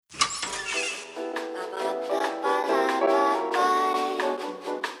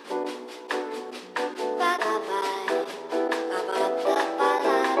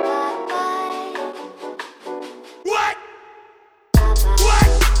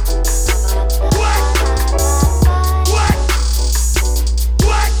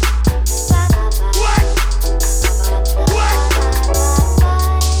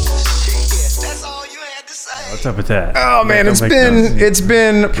with that. Oh man, it's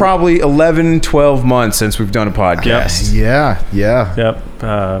been probably 11, 12 months since we've done a podcast. Yeah.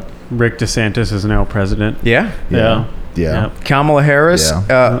 Yep. Rick DeSantis is now president. Yeah. Yep. Kamala Harris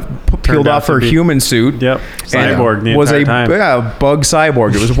peeled off her human suit. Yep. Cyborg. And was a bug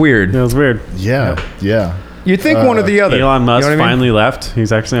cyborg. It was weird. It was weird. Yeah. You'd think one or the other. Elon Musk you know what I mean? finally left.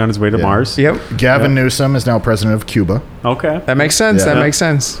 He's actually on his way to Mars. Yep. Gavin Newsom is now president of Cuba. Okay. That makes sense. Yeah. That makes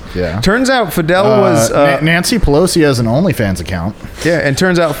sense. Yeah. Turns out Fidel was... Nancy Pelosi has an OnlyFans account. Yeah, and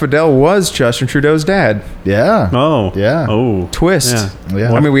turns out Fidel was Justin Trudeau's dad. Yeah. Oh. Yeah. Oh. Twist.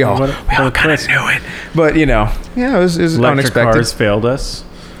 Yeah. I mean, we all what a kind of knew it. But, it was Electric unexpected. cars failed us.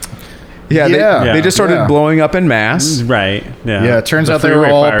 Yeah, they just started blowing up en masse. Right. Yeah. Yeah, it turns The out they were freeway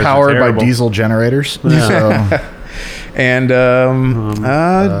all fires are powered by terrible. diesel generators. So And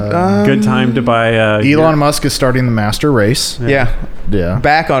good time to buy Elon Musk is starting the master race. Yeah.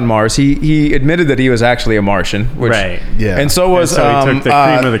 Back on Mars. He admitted that he was actually a Martian. Which, Right. Yeah. And so was... so he took the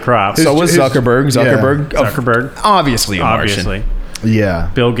cream of the crop. So was Zuckerberg. Zuckerberg. Obviously a Obviously. Martian.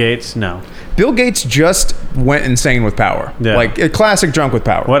 Yeah. Bill Gates, no. Bill Gates just went insane with power. Yeah. Like a classic drunk with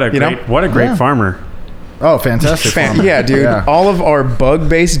power. What a great farmer. Oh, fantastic. Yeah, dude. Yeah. All of our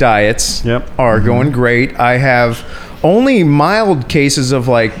bug-based diets are going great. I have only mild cases of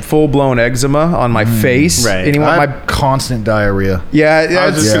like full-blown eczema on my face. Right. I have constant diarrhea. Yeah, I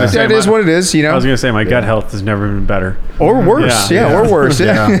was just gonna say that is what it is. I was going to say my gut health has never been better. Or worse. Yeah. Or worse.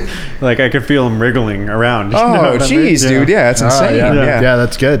 Yeah. Like I could feel them wriggling around. Oh, jeez, dude. Yeah, it's insane. Yeah,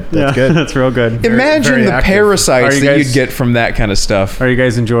 that's good. That's good. That's real good. Imagine very the active. parasites that you'd get from that kind of stuff. Are you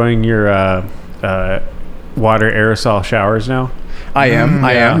guys enjoying your water aerosol showers now? I am.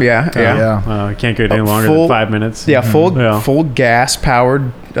 Yeah. I can't go any longer than 5 minutes. Yeah, full gas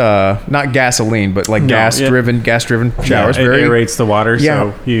powered, not gasoline, but like gas driven showers. It aerates the water,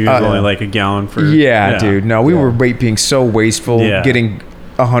 Yeah. so you use only like a gallon for. Yeah, dude. No, we were being so wasteful, getting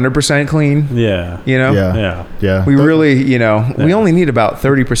 100% clean. Yeah. Yeah. We really, we only need about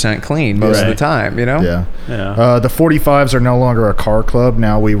 30% clean most of the time. Yeah. Yeah. The 45s are no longer a car club.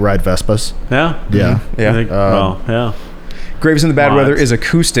 Now we ride Vespas. Yeah. Yeah. Yeah. Graves in the Bad Weather is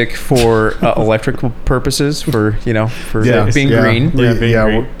acoustic for electrical purposes, for being green.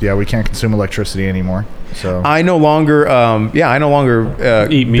 We can't consume electricity anymore. So I no longer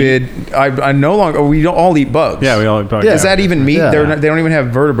eat meat. I no longer. We don't all eat bugs. Yeah, we all eat bugs. Yeah, is that even meat? Yeah. They don't even have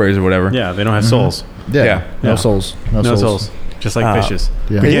vertebraes or whatever. Yeah, they don't have souls. no Yeah. souls. No souls. Just like fishes.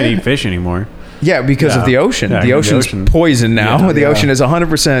 Yeah. We can't eat fish anymore. Yeah, because of the ocean. Yeah, the ocean's poison now. Yeah. The ocean is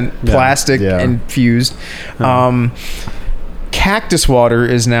 100% plastic infused. Cactus water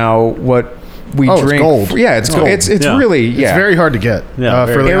is now what we drink. It's gold. Yeah, it's gold. It's really It's very hard to get. Yeah,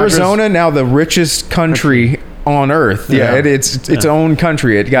 for Arizona, now the richest country on earth. Yeah, it's its own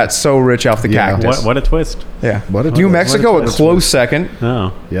country. It got so rich off the cactus. What a twist. Yeah. New Mexico, a close second.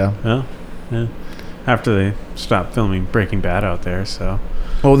 Oh. Yeah. Yeah. After they stopped filming Breaking Bad out there, so.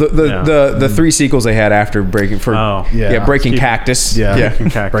 Well, the three sequels they had after Breaking Cactus.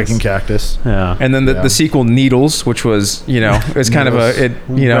 Breaking Cactus. Yeah. And then the sequel Needles, which was, it's kind of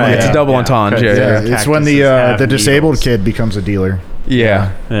it's a double entendre. Yeah. It's when the disabled kid becomes a dealer.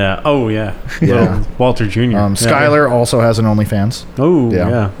 Yeah. Yeah. Oh, yeah. Yeah. Walter Jr. Skylar also has an OnlyFans. Oh,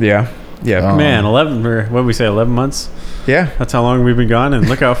 Yeah. Man, 11 months? Yeah. That's how long we've been gone, and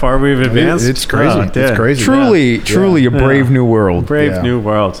look how far we've advanced. It's crazy. It's crazy. Truly a brave new world. Brave new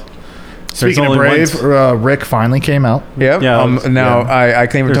world. Speaking of brave, Rick finally came out. Yep. I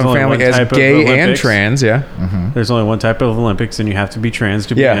claim it to my family as gay and trans. Yeah. Mm-hmm. There's only one type of Olympics, and you have to be trans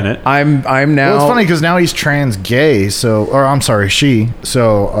to be in it. I'm now. Well, it's funny because now he's trans gay. So, or I'm sorry, she.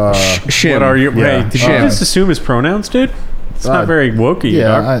 So, Shim. What are you? Yeah. Did you just assume his pronouns, dude? It's not very wokey.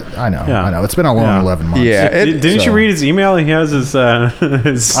 Yeah, I know. Yeah. I know. It's been a long 11 months. Yeah. Didn't you read his email? He has his. I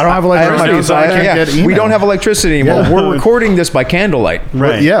don't have electricity, so I can't get email. We don't have electricity anymore. Yeah. We're recording this by candlelight.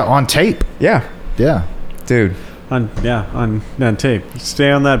 Right. Yeah, on tape. Yeah. Yeah. Dude. On tape.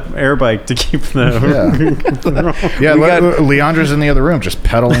 Stay on that air bike to keep the. Leandra's in the other room, just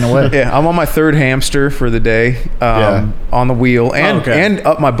pedaling away. Yeah, I'm on my third hamster for the day, on the wheel and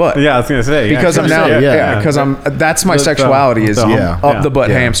up my butt. Yeah, I was gonna say because I'm now. Because I'm. That's my sexuality is up the butt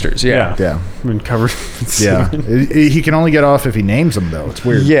hamsters. Yeah. Yeah. I've been covered. Yeah. He can only get off if he names them though. It's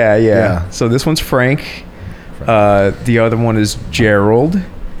weird. Yeah. So this one's Frank. The other one is Gerald.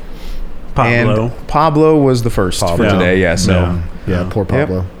 Pablo. And Pablo was the first for today. Yeah. So poor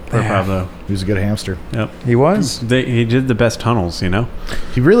Pablo. Poor Pablo. He was a good hamster. Yep. He was. He did the best tunnels, you know?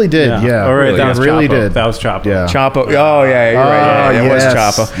 He really did. Yeah. All right, really, that was really Chapo. did. That was Chapo. Yeah. Chapo. Oh yeah, you're right. Yeah, it was yes.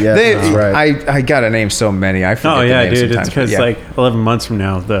 Chapo. Yes, They- that's right. I gotta name so many. I forget Oh, the yeah, names dude. sometimes, It's because, yeah. like, 11 months from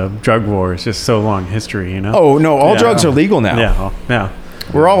now, the drug war is just so long history, you know? Oh no, all Yeah. drugs are legal now. Yeah. Yeah.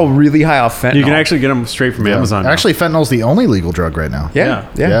 We're all really high off fentanyl. You can actually get them straight from Yeah. Amazon. now. Actually, fentanyl's the only legal drug right now. Yeah,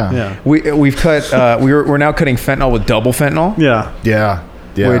 yeah. Yeah. Yeah. We've cut. We're now cutting fentanyl with double fentanyl, Yeah. Yeah.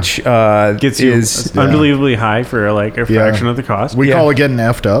 Yeah. which Gets you is unbelievably high for, like, a fraction of the cost. we Yeah. call it getting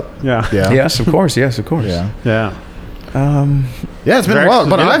effed up. Yeah. Yeah. yes, of course, yes, of course. Yeah. Yeah. Yeah, it's been a Very- while,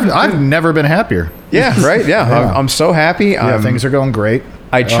 but yeah. I've never been happier. Yeah, right. Yeah, Yeah. I'm so happy. Yeah, things are going great.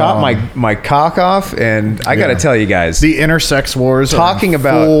 I chopped my cock off, and I got to Yeah. tell you guys, The intersex wars talking are in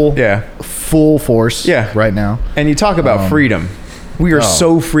about full, yeah, full force Yeah. right now. and you talk about freedom. We are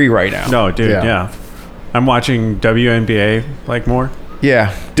so free right now. No, dude. Yeah. Yeah. I'm watching WNBA, like, more.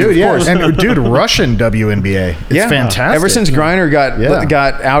 Yeah, Dude, of yeah. course. And dude, Russian WNBA. It's Yeah. fantastic. Ever since Griner Yeah.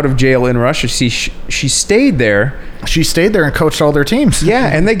 got out of jail in Russia, she stayed there. she stayed there and coached all their teams. Yeah,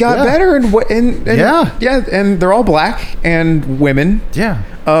 and they got Yeah. better, and Yeah. and they're all black and women Yeah.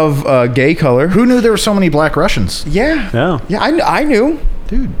 of gay color. Who knew there were so many black Russians? Yeah, Yeah. yeah. I knew.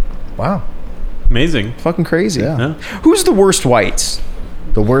 Dude. Wow. Amazing. Fucking crazy. Yeah. Yeah. Who's the worst whites?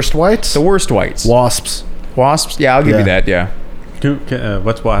 The worst whites? The worst whites. Wasps. Wasps. Yeah, I'll give Yeah. you that. Yeah.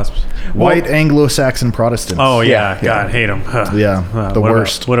 What's wasps? White Anglo-Saxon Protestants. Oh, yeah. yeah. God, hate them. Yeah, the what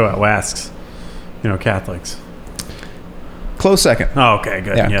worst. What about wasps? You know, Catholics. Close second. Oh, okay.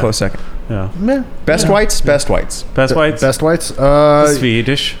 Good. Yeah, Yeah. close second. Yeah. Meh. Best whites. Best whites. Best whites? Best whites?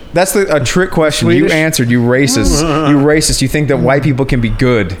 Swedish. That's a trick question. You Swedish? answered. You racist. You racist. You think that white people can be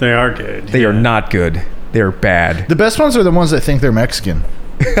good? They are good. They are not good. They are bad. the best ones are the ones that think they're Mexican.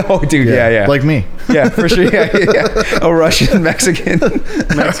 Oh, dude. Yeah. Like me. Yeah, for sure. Yeah. A Russian, Mexican.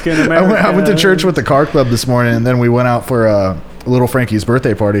 Mexican I American. went to church with the car club this morning, and then we went out for little Frankie's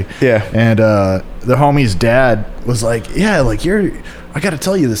birthday party. Yeah. And the homie's dad was like, yeah, like I got to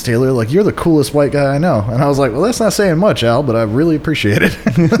tell you this, Taylor, like you're the coolest white guy I know. And I was like, well, that's not saying much, Al, but I really appreciate it.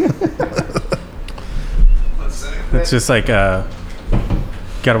 It's just like, got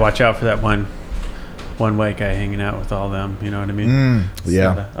to watch out for that one white guy hanging out with all them. You know what I mean?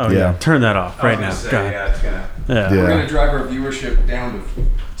 Yeah. Oh, yeah. Turn that off right now. God. it's gonna. Yeah. Yeah. gonna drive our viewership down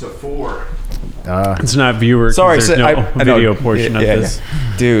to 4. It's not viewer. 'cause Sorry, there's no I know. video portion of this.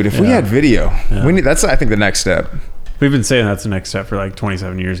 Dude, if we Yeah. had video, Yeah. we need. That's I think the next step. We've been saying that's the next step for like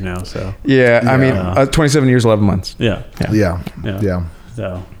 27 years now. So Yeah, I mean, Yeah. 27 years, 11 months. yeah. Yeah. Yeah. Yeah.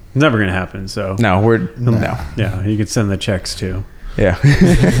 So never gonna happen. So No, we're no. yeah, you could send the checks too. Yeah.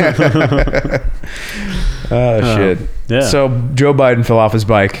 Oh shit. Yeah. So Joe Biden fell off his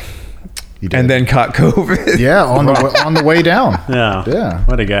bike He did. and then caught COVID. Yeah, on the way down. Yeah. Yeah.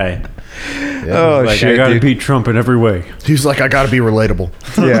 What a guy. Oh Like, I shit, gotta dude. beat Trump in every way. He's like, I got to be relatable.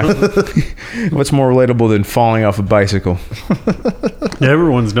 Yeah. What's more relatable than falling off a bicycle? Yeah,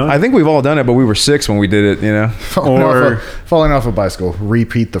 everyone's done. I think we've all done it, but we were 6 when we did it. You know. Falling off a bicycle.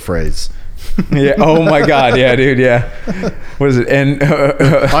 Repeat the phrase. Yeah. Oh my God. Yeah, dude. Yeah. What is it? And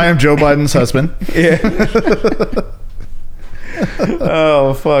I am Joe Biden's husband. yeah.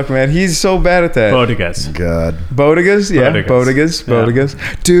 Oh fuck, man. He's so bad at that. Bodegas. God. Bodegas? Yeah, Bodegas.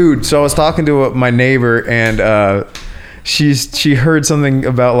 Bodegas. Dude, so I was talking to my neighbor, and she heard something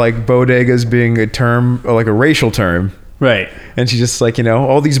about like bodegas being a term, or like a racial term, Right. and she's just like,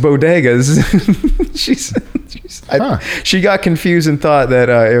 all these bodegas. She got confused and thought that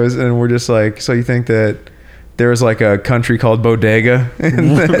it was, and we're just like, so you think that there's like a country called Bodega,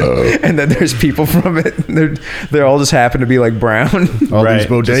 and that there's people from it. They're all just happen to be like brown. All Right. these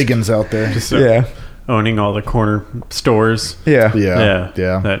bodegans out there. Just Yeah. owning all the corner stores. Yeah. Yeah.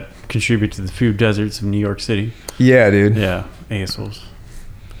 Yeah. That contribute to the food deserts of New York City. Yeah, dude. Yeah. Assholes.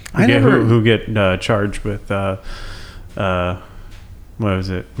 I never. Who get charged with what was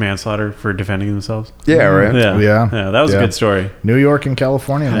it, manslaughter for defending themselves? Yeah, right. Yeah. Yeah. That was Yeah. a good story. New York and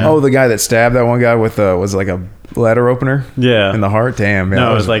California. Man. Oh, the guy that stabbed that one guy with was it like a letter opener Yeah. in the heart. Damn. Yeah, No,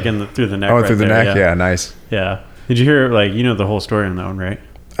 that it was like through the neck. oh, right through the there, neck. Yeah, nice. Yeah. Did you hear the whole story on that one, right?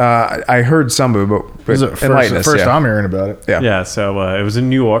 I heard some of it, but This is enlighten us, first yeah. I'm hearing about it. Yeah. Yeah. So it was in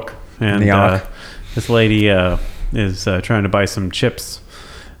New York, and New York. this lady is trying to buy some chips,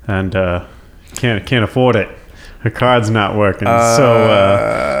 and can't afford it. Her card's not working.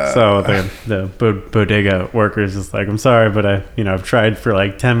 So the bodega workers is like, I'm sorry, but I've tried for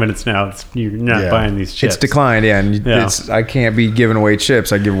like 10 minutes now. You're not Yeah. buying these chips. It's declined, yeah, and Yeah. I can't be giving away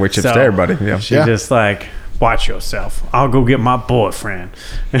chips. I give away chips to everybody. Yeah. She Yeah. just like watch yourself. I'll go get my boyfriend.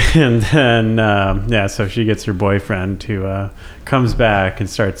 And then, so she gets her boyfriend who comes back and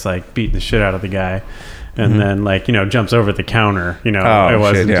starts, like, beating the shit out of the guy. And then, like, jumps over the counter. It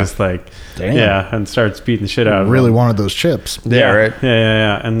wasn't just like, Damn. and starts beating the shit out of him. Really wanted those chips. Yeah, right.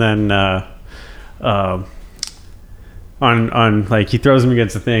 Yeah. And then, on like he throws him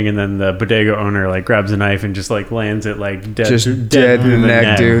against the thing, and then the bodega owner like grabs a knife and just like lands it like dead Dead in the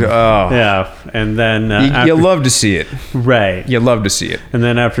neck, dude. Oh, yeah. And then you love to see it. right. You love to see it. And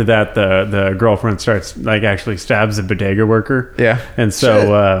then after that, the girlfriend starts like actually stabs the bodega worker. Yeah. And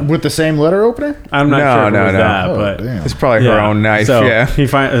so With the same letter opener? I'm not sure if it was no. that, Oh, but damn. It's probably her own knife. So yeah. he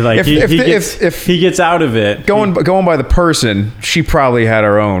finds like If he gets out of it. Going by the person, she probably had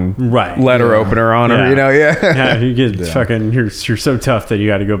her own letter opener on her. Yeah, you get fucking. You're so tough that you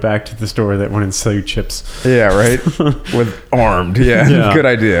got to go back to the store that went and sell you chips. Yeah, right. With armed. Yeah. Good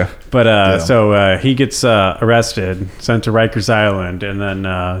idea. But so he gets arrested, sent to Rikers Island, and then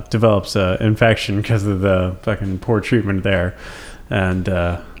develops an infection because of the fucking poor treatment there, and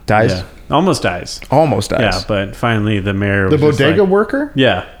dies. Yeah, almost dies. Almost dies. Yeah, but finally the mayor. The was just bodega like, worker?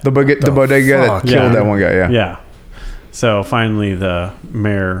 Yeah. The bodega that killed that one guy. Yeah. Yeah. So finally, the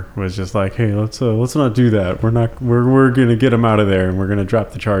mayor was just like, "Hey, let's not do that. We're gonna get him out of there, and we're gonna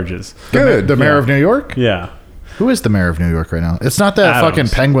drop the charges." Good. The mayor of New York? Yeah, Who is the mayor of New York right now? It's not that Adams. fucking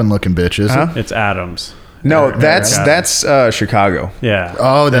penguin looking bitch, is it? it's Adams. No, that's Chicago. Yeah.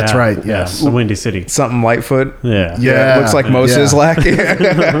 Oh, that's Yeah. right, Yeah. yes. The Windy City. Something Lightfoot. Yeah. Yeah. Looks like Moses yeah. Lack.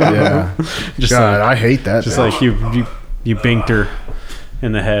 Yeah. Just God, like, I hate that. just like you binked her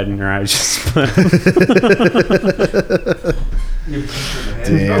in the head, and her eyes just split.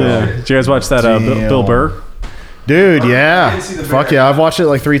 Damn. Yeah. Did you guys watch that Bill Burr? Dude, yeah. Fuck yeah, I've watched it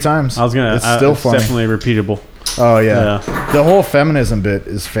like 3 times. I was gonna. It's still it's funny. definitely repeatable. Oh yeah. Yeah. The whole feminism bit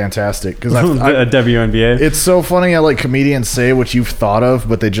is fantastic because A WNBA. it's so funny how like comedians say what you've thought of,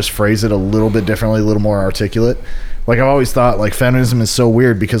 but they just phrase it a little bit differently, a little more articulate. Like I've always thought, like feminism is so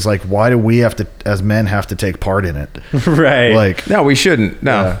weird because like why do we have to, as men, have to take part in it? Right. Like, No, we shouldn't.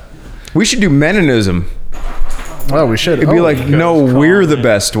 No. Yeah. We should do meninism. well, we should. It'd be like, no, call we're the it.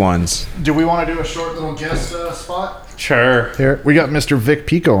 best ones. do we want to do a short little guest spot? Sure. Here, we got Mr. Vic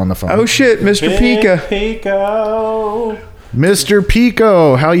Pico on the phone. Oh shit, Mr. Pika. Pico. Mr.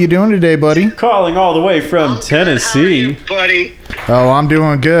 Pico, how you doing today, buddy? Calling all the way from Tennessee. Buddy. Oh, I'm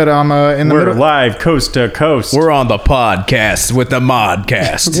doing good. I'm in the We're middle. live coast to coast. We're on the podcast with the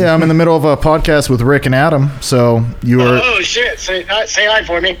Modcast. Yeah, I'm in the middle of a podcast with Rick and Adam. So you are. Oh shit! Say hi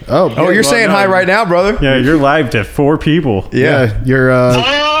for me. Oh, you're saying hi right now, brother? Yeah, you're live to 4 people. Yeah. You're.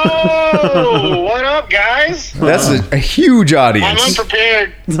 Oh, what up, guys? That's a huge I'm audience.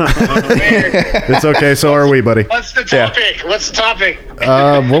 unprepared. It's okay. So are we, buddy. What's the topic? What's the topic?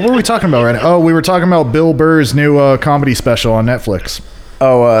 What were we talking about right now? Oh, we were talking about Bill Burr's new comedy special on Netflix.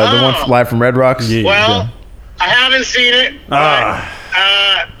 Oh, the one live from Red Rocks? Well, I haven't seen it. But,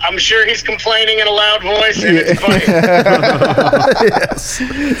 I'm sure he's complaining in a loud voice, and it's funny.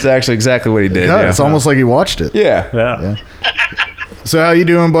 It's actually exactly what he did. Yeah, it's almost like he watched it. Yeah. Yeah. So how you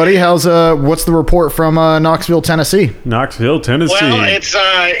doing, buddy? How's what's the report from Knoxville, Tennessee? Knoxville, Tennessee. Well, it's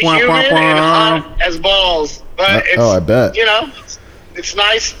humid and hot as balls, but it's, I bet. you know, it's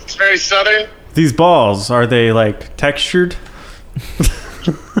nice. It's very southern. These balls, are they like textured?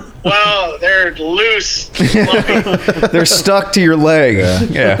 Well, they're loose, fluffy. They're stuck to your leg.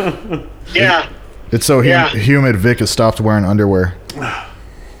 Yeah. Yeah. It's so Yeah. humid. Vic has stopped wearing underwear. Yeah.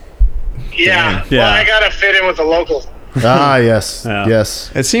 Yeah. Well, I gotta fit in with the locals. Ah, yes, Yeah.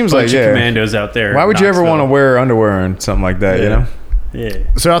 yes. It seems Bunch like, of yeah. commandos out there. Why would you ever Knoxville. want to wear underwear and something like that, you know? Yeah.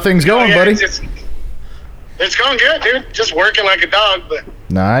 So how things going, Yeah, buddy? it's going good, dude. Just working like a dog, but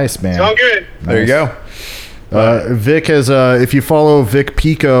Nice, man. it's going good. There you go. Vic has, if you follow Vic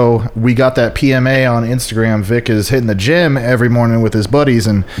Pico, we got that PMA on Instagram. Vic is hitting the gym every morning with his buddies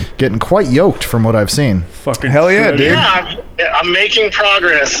and getting quite yoked from what I've seen. Fucking Hell yeah, shredded. dude. Yeah, I'm making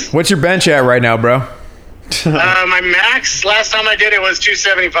progress. What's your bench at right now, bro? My max last time I did it was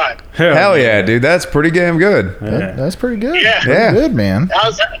 275. Hell yeah, dude. That's pretty damn good. Yeah. That's pretty good. Yeah. Pretty Yeah. good, man. I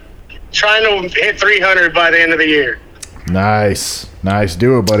was trying to hit 300 by the end of the year. Nice. Nice.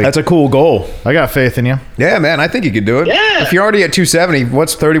 Do it, buddy. That's a cool goal. I got faith in you. Yeah, man. I think you could do it. Yeah. If you're already at 270,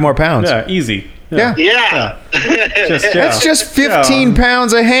 what's 30 more pounds? Yeah, easy. Yeah. Yeah. That's just 15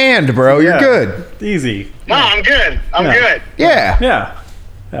 pounds a hand, bro. You're Yeah. good. Easy. No, I'm good. I'm Yeah. good. Yeah. Yeah.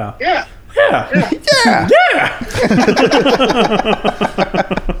 Yeah. Yeah. Yeah. Yeah.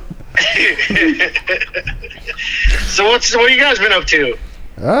 So what you guys been up to?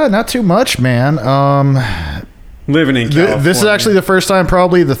 Not too much, man. living in California. This is actually the first time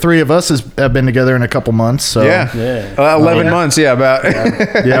probably the three of us have been together in a couple months. So Yeah. 11 months. Yeah, about.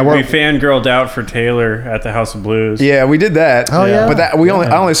 yeah, we fangirled out for Taylor at the House of Blues. Yeah, we did that. Oh, yeah. But I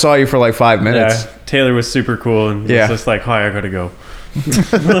only saw you for like 5 minutes. Yeah, Taylor was super cool and Yeah. was just like, "Hi, I gotta go."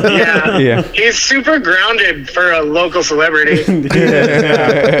 Yeah. Yeah. He's super grounded for a local celebrity.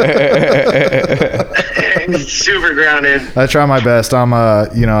 He's super grounded. I try my best.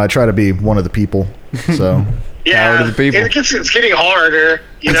 I try to be one of the people. So Yeah, Power to the people. it's getting harder,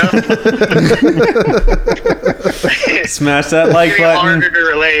 you know? Smash that like getting button. harder to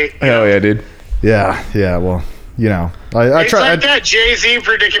relate. Hell yeah, dude. yeah. Well, I It's try. like that Jay-Z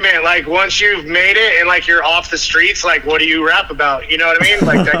predicament. Like, once you've made it and, like, you're off the streets, like, what do you rap about? You know what I mean?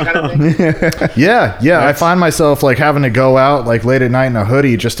 Like, that kind of thing. Yeah. I find myself like having to go out like late at night in a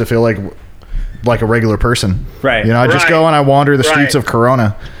hoodie just to feel like a regular person. Right. You know, I just Right. go and I wander the streets Right. of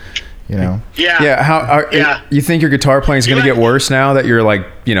Corona. You know. Yeah. Yeah. Yeah. You think your guitar playing is going to get worse now that you're like,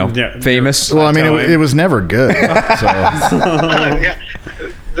 Yeah. famous? Well, I mean, Plateauing. it was never good. So. Yeah.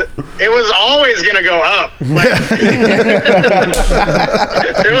 It was always going to go up. Like,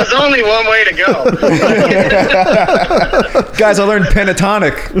 there was only one way to go. Guys, I learned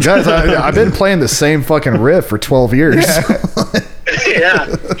pentatonic. Guys, I've been playing the same fucking riff for 12 years. Yeah.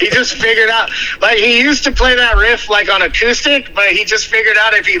 He just figured out, like, he used to play that riff, like, on acoustic, but he just figured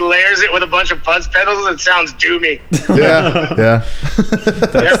out if he layers it with a bunch of fuzz pedals, it sounds doomy. Yeah.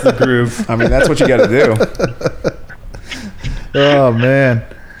 That's the groove. I mean, that's what you got to do. Oh man.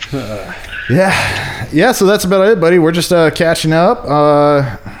 Yeah. So that's about it, buddy. We're just catching up.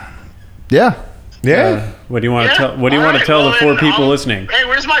 Yeah. Yeah. What do you want to Yeah. tell? What do you All want to right, tell well, the 4 then people I'll- listening? Hey,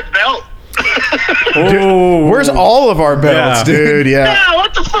 where's my belt? Oh, Where's all of our belts, Yeah. dude? Dude, yeah. Yeah,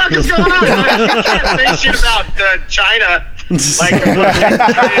 what the fuck is going on? You can't say shit about China. Like,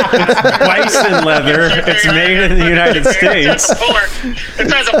 bison leather? It's made in the United States.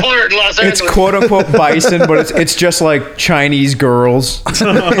 It has a port in Los Angeles. It's quote unquote bison, but it's just like Chinese girls.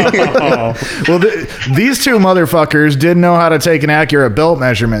 Well, these two motherfuckers didn't know how to take an accurate belt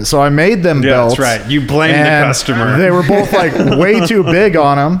measurement, so I made them Yeah, belts. that's right. You blame the and customer. They were both like way too big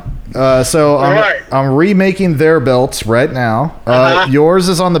on them. So Right. I'm remaking their belts right now. Yours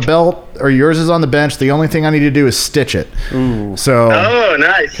is on the belt, or yours is on the bench. The only thing I need to do is stitch it. Ooh. So Oh,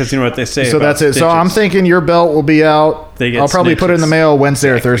 nice. Because you know what they say. so about that's it. So I'm stitches. thinking your belt will be out. They get I'll probably put it in the snitches. mail Wednesday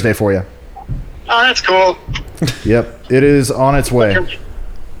or Thursday for you. Oh, that's cool. Yep, it is on its way.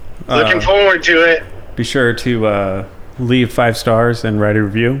 Looking forward to it. Be sure to leave 5 stars and write a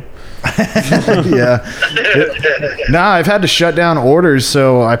review. Yeah. Nah, I've had to shut down orders,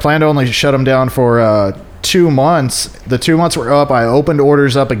 so I plan to only shut them down for 2 months. The 2 months were up. I opened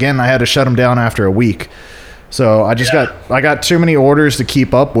orders up again. I had to shut them down after a week. So I just got too many orders to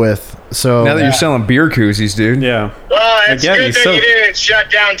keep up with. So Now that you're selling beer koozies, dude. Yeah. Well, it's Again, good he's that so- you didn't shut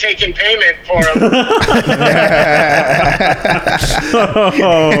down taking payment for them.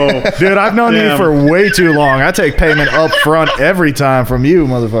 Oh, dude, I've known you Damn. for way too long. I take payment up front every time from you,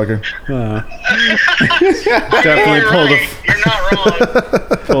 motherfucker. definitely You're not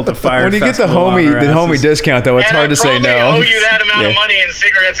wrong. pulled the fire. When you get the festival on our homie asses. discount, though, it's And hard I to say probably no. owe you that amount Yeah. of money in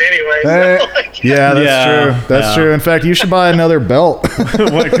cigarettes anyway. So, like, Yeah, that's Yeah, true. That's yeah. true. In fact, you should buy another belt.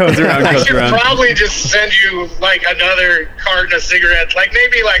 What goes around I goes should around. probably just send you like another carton of cigarettes, like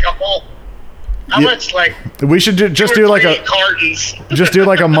maybe like a whole. How Yeah. much? Like We should just two or do like three a cartons. just do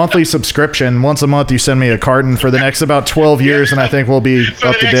like a monthly subscription. Once a month, you send me a carton for the next about 12 years, and I think we'll be For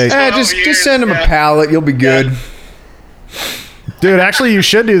up the to next date. time. Just send him a Yeah. pallet. You'll be good. Dude, actually, you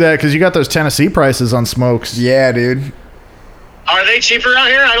should do that because you got those Tennessee prices on smokes. Yeah, dude. Are they cheaper out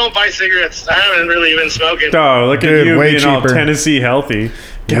here? I don't buy cigarettes. I haven't really been smoking. Oh, look Dude, at you way being all cheaper. Tennessee healthy.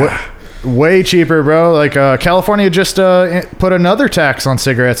 Way cheaper, bro. Like California just put another tax on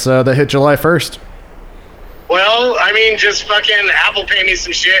cigarettes that hit July 1st. Well, I mean, just fucking Apple pay me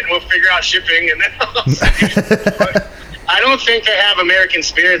some shit, and we'll figure out shipping. And then I don't think they have American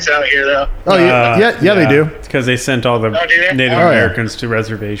spirits out here, though. Oh, yeah, they do. Because they sent all the Oh, do they? Native Oh, yeah. Americans to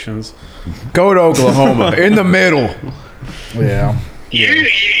reservations. Go to Oklahoma. In the middle. Yeah.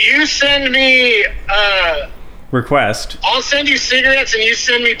 You send me. Request. I'll send you cigarettes, and you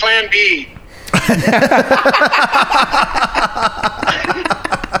send me Plan B.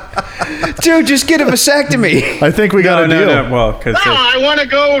 Dude, just get a vasectomy. I think we got a deal. No. Well, because No, I want to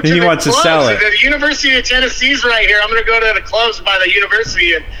go to He the wants to clubs. sell it. The University of Tennessee's right here. I'm going to go to the clubs by the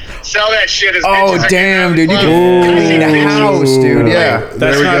university and sell that shit as Oh, bitches I can damn, have dude. You clubs. can a house, dude. Yeah. that's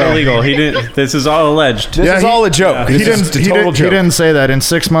There we not go. illegal. He didn't. This is all alleged. This is all a joke. He This is didn't. a He total didn't, joke. he didn't say that. In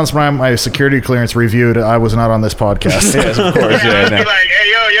 6 months, my security clearance reviewed. I was not on this podcast. Yes, of course. Yeah, Yeah, I'd be no. like, hey,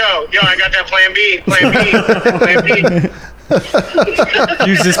 yo, I got that plan B. Plan B.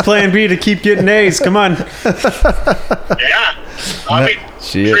 Use this plan B to keep getting A's. Come on. Yeah. I'll be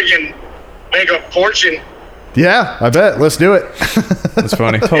Shit. freaking make a fortune. Yeah, I bet. Let's do it. That's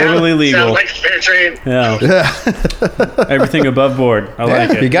funny. Totally Yeah, legal. Sounds like fair trade. Yeah. Yeah. Everything above board. I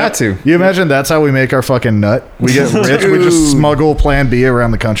like it. You got to. You imagine that's how we make our fucking nut? We get rich. We just Dude. smuggle Plan B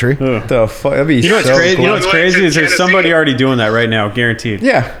around the country. The fuck? That'd be You know what's so crazy? cool. You know what's Going to crazy is there's Tennessee. somebody already doing that right now, guaranteed.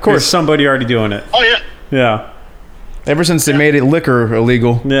 Yeah, of There's course. somebody already doing it. Oh, yeah. Yeah. Ever since they made it liquor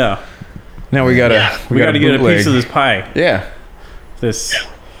illegal, Yeah. now we gotta Yeah. We got to get a bootleg. piece of this pie. Yeah. This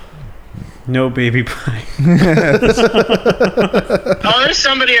no baby pie. Oh, there's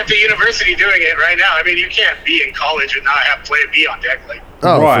somebody at the university doing it right now. I mean, you can't be in college and not have plan B on deck. Like,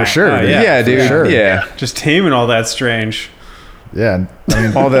 Oh, Right. for sure. Oh, dude. yeah. Yeah, dude. sure. Yeah. Just taming all that strange. Yeah. I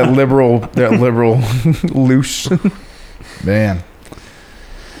mean, All that liberal loose. man.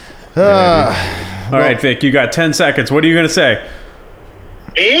 All right, Vic, you got 10 seconds. What are you going to say?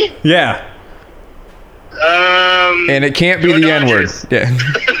 me? Yeah. And it can't be Go the N word. Dodgers. Yeah.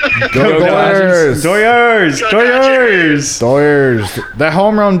 Go Dodgers. Doyers. Go Doyers. Doyers. That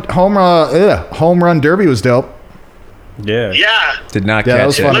home run derby was dope. Yeah. Yeah. Did not Yeah, that catch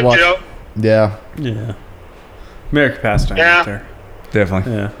was it. fun. to Look, watch. Joe. Yeah. Yeah. American pastime Yeah. right there.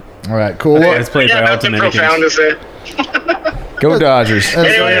 Definitely. Yeah. All right. Cool. Yeah, it's played Yeah, by nothing Ultimate profound to say. Go Dodgers. All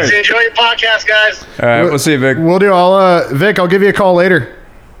Anyways, enjoy your podcast, guys. right, we'll see you, Vic. We'll do. Vic, I'll give you a call later.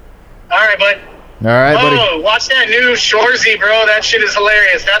 All right, bud. All right, buddy. Oh, watch that new Shorzy, bro. That shit is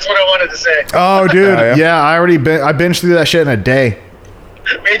hilarious. That's what I wanted to say. Oh, dude. Oh, yeah? Yeah, I binged through that shit in a day.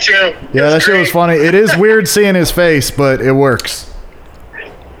 Me too. Yeah, that shit was funny. It is weird seeing his face, but it works.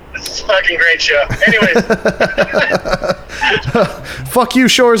 It's a fucking great show. Anyways, Fuck you,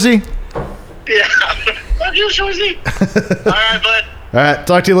 Shorzy. yeah. Fuck you, Shorzy. All right, bud. All right,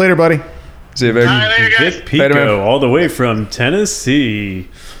 talk to you later, buddy. See you, Vic. All right, later, guys. Vic Later, man. Pico, all the way from Tennessee.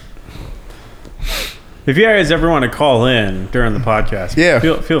 If you guys ever want to call in during the podcast, Yeah.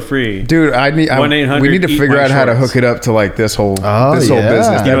 feel free. Dude, 1-800 we need to eat figure my out how to shorts. hook it up to like this whole Oh, business. yeah. You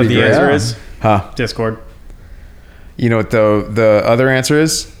know That'd what be the great. answer is? Huh? Discord. You know what the other answer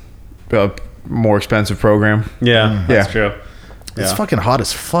is? A more expensive program. Yeah, that's Yeah. true. It's Yeah. fucking hot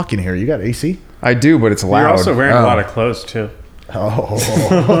as fuck in here. You got AC? I do, but it's loud. You're also wearing Oh. a lot of clothes too.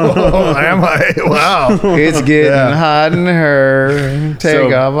 Oh, am I? Wow. It's getting Yeah. hot in her. Take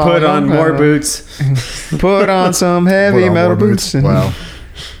So off all put on your more clothes. boots. Put on some heavy Put on metal more boots. Wow.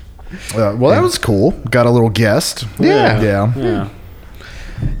 Well, that was cool. Got a little guest. Yeah. Yeah. Yeah.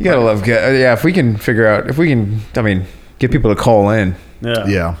 You gotta love. Yeah, if we can figure out, get people to call in. Yeah.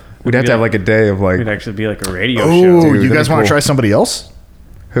 Yeah. We'd have to have like a day of like It'd actually be like a radio Oh, show. Dude, you that'd guys be want to cool. try somebody else?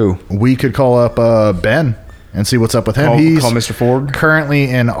 who? We could call up Ben and see what's up with him. Call Mr. Ford. Currently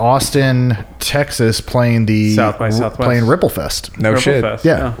in Austin, Texas, playing the South by Southwest. playing Ripplefest. No Purple shit. Fest,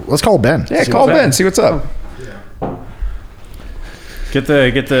 Yeah, let's call Ben. Yeah, See call what's Ben. up. See what's up. Get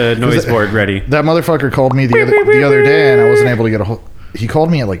the noise board ready. That motherfucker called me the other day, and I wasn't able to get a hold. He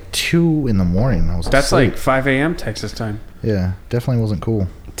called me at like 2 in the morning. I was That's asleep. like 5 a.m. Texas time. Yeah, definitely wasn't cool.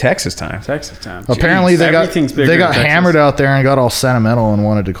 Texas time. Texas time. Apparently Jeez, they got everything's bigger they in got Texas. hammered out there and got all sentimental and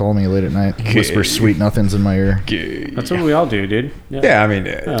wanted to call me late at night, whisper sweet nothings in my ear. That's what we all do, dude. Yeah, I mean,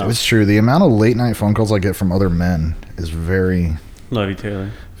 Oh. It's true. The amount of late night phone calls I get from other men is very, Love you,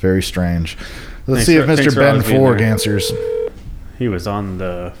 Taylor. very strange. Let's Thanks see if for- thanks Mr. for Ben always being Forg there. answers. He was on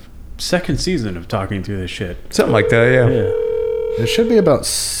the second season of Talking Through This Shit. something like that. Yeah. Yeah. It should be about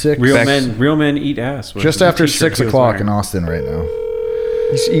 6. Real men eat ass. was just the after t-shirt 6 he was o'clock wearing. in Austin right now.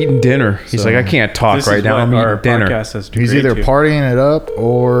 He's eating dinner. He's So- like, I can't talk This right is now. what I'm our eating dinner. podcast has He's degraded either to. partying it up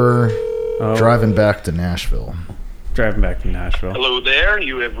or Oh, driving back to Nashville. driving back to Nashville. Hello there.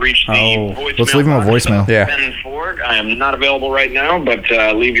 You have reached the Oh, voicemail. let's leave him a box voicemail. of Yeah. Ben Ford. I am not available right now, but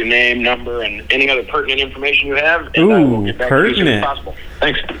leave your name, number, and any other pertinent information you have, and I will Ooh, get back to you as soon pertinent. as possible.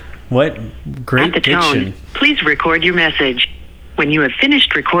 Thanks. What great At the tone, diction. please record your message. When you have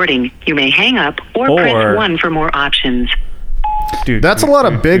finished recording, you may hang up or Or- press 1 for more options. That's a lot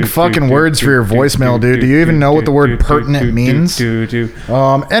of big fucking words for your voicemail, dude. Do you even know what the word pertinent means?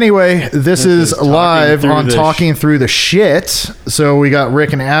 Anyway, this is live on Talking Through the Shit. So we got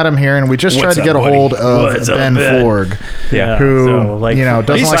Rick and Adam here, and we just tried to get a hold of Ben Forg, who doesn't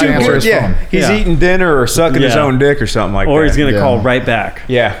like to answer his phone. He's eating dinner or sucking his own dick or something like that. Or he's gonna call right back.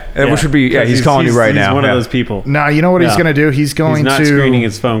 Which would be he's calling you right now. He's one of those people. Now you know what he's gonna do. He's going not to screening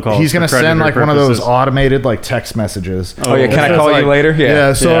his phone calls. He's gonna for send like predator one of those purposes. automated like text messages. Oh yeah, can I call you later?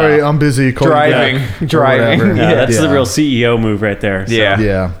 Yeah, sorry, I'm busy. Call Driving. Yeah, that's the real CEO move right there. So.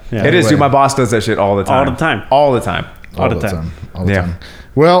 Yeah. It is, dude. My boss does that shit all the time. All the time.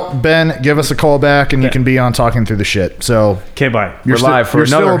 Well, Ben, give us a call back, and you can be on Talking Through the Shit. So, okay, bye. We're live for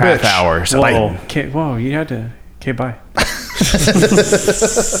another half bitch. hour. So Whoa, you had to. Okay, bye.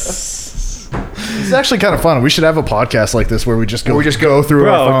 It's actually kind of fun. We should have a podcast like this where we just go through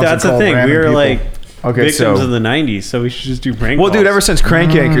our phones. That's and the call thing. random We were people. like victims so- of the '90s, so we should just do prank well, calls. dude, ever since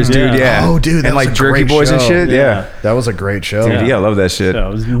Crank Yankers, dude, Oh, dude, that and was like a Jerky great Boys and show. shit, yeah. That was a great show. Dude, I love that shit.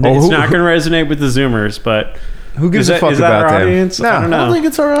 So it's not going to resonate with the Zoomers, but who gives a fuck is that about our them? audience? No, I don't I know. don't think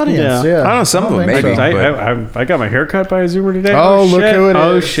it's our audience. Yeah. Yeah. I don't know, some of them think maybe. so. I got my hair cut by a Zoomer today. Oh, look shit. who it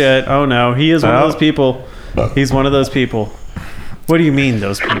Oh is. shit! Oh no, he is one of those people. He's one of those people. What do you mean,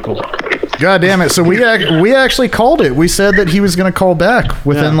 those people? God damn it. So we actually called it. We said that he was going to call back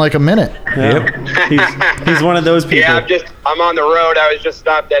within like a minute. Yeah. He's one of those people. Yeah, I'm on the road. I was just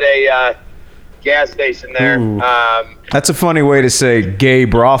stopped at a gas station there. That's a funny way to say gay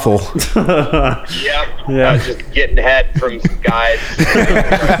brothel. Yep. Yeah. I was just getting head from some guys.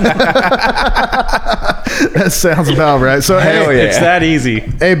 That sounds about right. So, Hell hey, yeah. It's that easy.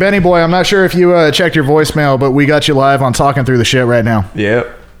 hey, Benny boy, I'm not sure if you checked your voicemail, but we got you live on Talking Through the Shit right now.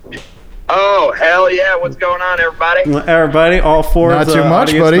 Yep. Oh, hell yeah. What's going on, everybody? Everybody, all four Not of the too much,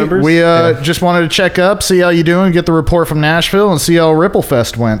 audience buddy. members. We just wanted to check up, see how you doing, get the report from Nashville, and see how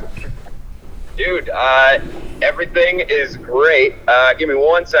Ripplefest went. Dude, everything is great. Give me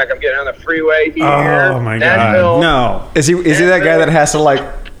 1 sec. I'm getting on the freeway here. Oh my Nashville. god! No. Is he that guy that has to like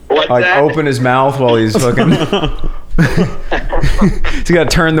that? open his mouth while he's fucking? He's got to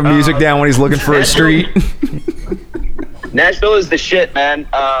turn the music down when he's looking for a street. Nashville is the shit, man.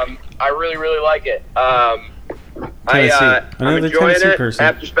 I really, really like it. Tennessee. I'm Another enjoying Tennessee it. person.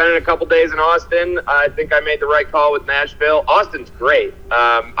 After spending a couple days in Austin, I think I made the right call with Nashville. Austin's great.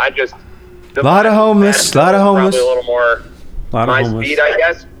 Lot of homeless, lot of homeless. Probably a little more A lot my of homeless. speed, I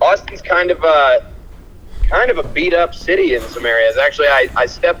guess. Austin's kind of a beat up city in some areas. Actually,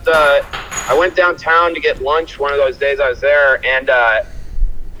 I went downtown to get lunch one of those days I was there, and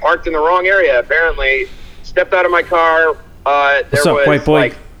parked in the wrong area. Apparently, stepped out of my car. There up, was white boy?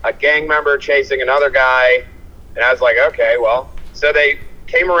 like a gang member chasing another guy, and I was like, okay, well. So they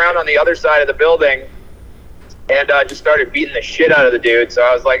came around on the other side of the building and just started beating the shit out of the dude. So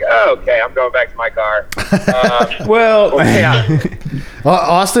I was like, oh, okay, I'm going back to my car. Well, yeah.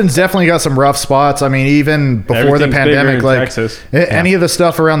 Austin's definitely got some rough spots. I mean, even before the Everything's bigger pandemic, in like Texas. any of the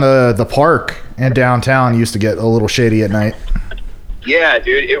stuff around the park and downtown used to get a little shady at night. Yeah,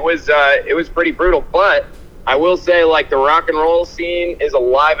 dude, it was pretty brutal, but I will say, like, the rock and roll scene is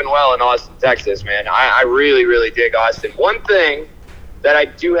alive and well in Austin, Texas, man. I really, really dig Austin. One thing that I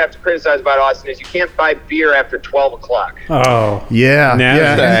do have to criticize about Austin is you can't buy beer after 12 o'clock. Oh. Yeah, Nah,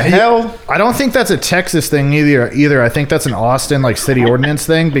 yeah. the And hell? I don't think that's a Texas thing either. I think that's an Austin like city ordinance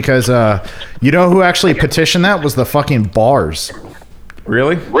thing because you know who actually petitioned that was the fucking bars.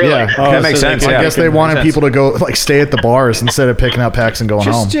 really? Really? Yeah. That makes so they sense. can- I Yeah. guess they wanted people to go like stay at the bars instead of picking up packs and going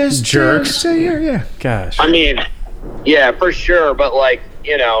home. Just Jerks. Yeah. Gosh. I mean, yeah, for sure, but, like,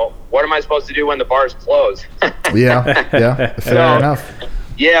 you know, what am I supposed to do when the bars close? Yeah, fair No. enough.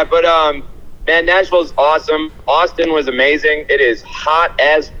 Yeah, but man, Nashville's awesome. Austin was amazing. It is hot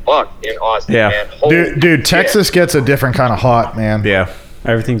as fuck in Austin, Yeah. man. Holy Dude, shit. Texas gets a different kind of hot, man. Yeah.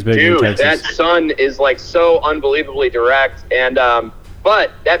 Everything's big Dude, in that Texas. sun is like so unbelievably direct. And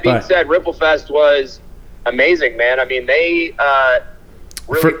but that being But- said, Ripplefest was amazing, man. I mean, they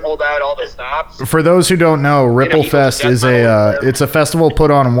really pulled out all the stops. For those who don't know, Eagles Ripplefest Death is Metal. it's a festival put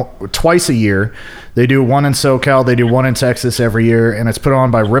on twice a year. They do one in SoCal, they do one in Texas every year, and it's put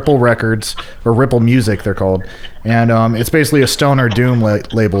on by Ripple Records or Ripple Music, they're called. And it's basically a stoner doom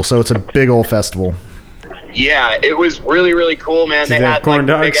label, so it's a big old festival. Yeah, it was really, really cool, man. Did They they have had corn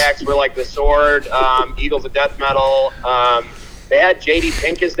like the big dogs? acts were like the Sword, Eagles of Death Metal. They had JD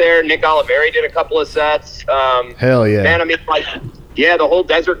Pincus there. Nick Oliveri did a couple of sets. Hell yeah. Man, I mean, like, yeah, the whole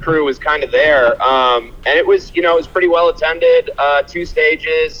Desert Crew was kind of there. And it was, you know, it was pretty well attended. 2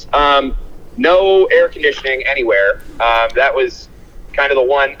 stages. No air conditioning anywhere. That was kind of the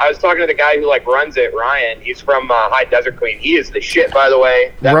one. I was talking to the guy who like runs it, Ryan. He's from High Desert Queen. He is the shit, by the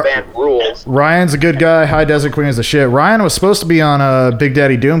way. That band rules. Ryan's a good guy. High Desert Queen is the shit. Ryan was supposed to be on Big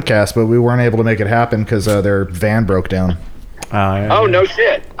Daddy Doomcast, but we weren't able to make it happen because their van broke down. Oh no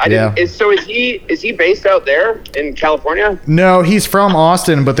shit! I didn't. Is he based out there in California? No, he's from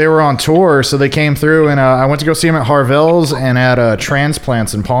Austin, but they were on tour, so they came through, and I went to go see him at Harvell's and at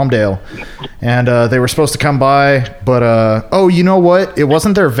Transplants in Palmdale, and they were supposed to come by, but oh, you know what? It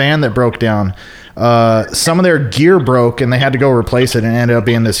wasn't their van that broke down. Some of their gear broke, and they had to go replace it, and it ended up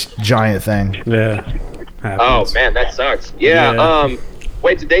being this giant thing. Yeah. Oh man, that sucks. Yeah.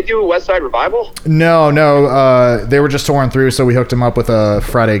 Wait, did they do West Side Revival? No. They were just touring through, so we hooked them up with a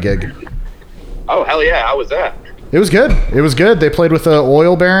Friday gig. Oh, hell yeah. How was that? It was good. They played with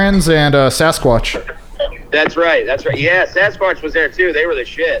Oil Barons and Sasquatch. That's right. Yeah, Sasquatch was there, too. They were the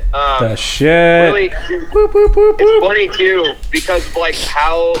shit. The shit. Really, it's funny, too, because of, like,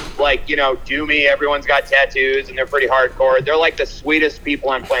 how, like, you know, doomy, everyone's got tattoos, and they're pretty hardcore. They're, like, the sweetest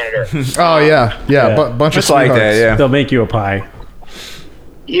people on planet Earth. Oh, yeah. Bunch of Just like that, yeah. They'll make you a pie.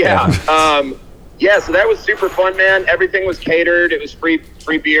 Yeah. Yeah, so that was super fun, man. Everything was catered. It was free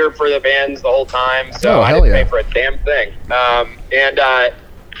beer for the bands the whole time. So I didn't pay for a damn thing. And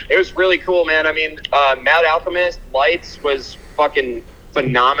it was really cool, man. I mean, Mad Alchemist Lights was fucking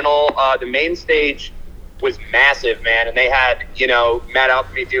phenomenal. The main stage was massive, man. And they had, you know, Mad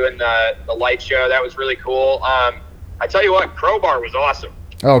Alchemy doing the light show. That was really cool. I tell you what, Crowbar was awesome.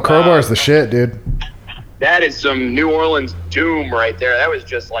 Oh, Crowbar's the shit, dude. That is some New Orleans doom right there. That was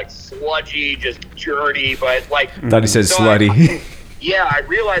just like sludgy, just dirty, but like. Thought he said slutty. I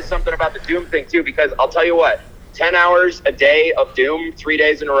realized something about the doom thing too, because I'll tell you what, 10 hours a day of doom, 3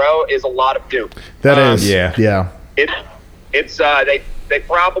 days in a row is a lot of doom. That is, yeah. It's they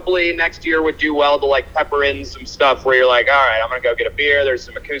probably next year would do well to like pepper in some stuff where you're like, all right, I'm gonna go get a beer. There's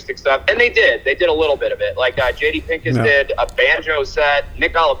some acoustic stuff, and they did a little bit of it. Like JD Pincus did a banjo set,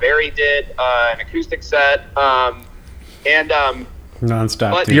 Nick Oliveri did an acoustic set, and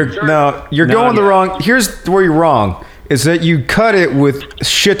nonstop. You're going the wrong. Here's where you're wrong. Is that you cut it with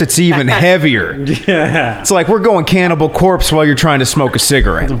shit that's even heavier. Yeah. It's like we're going Cannibal Corpse while you're trying to smoke a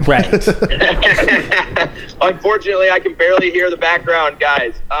cigarette. Right. Unfortunately, I can barely hear the background,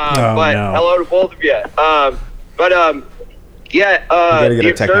 guys. Hello to both of you. The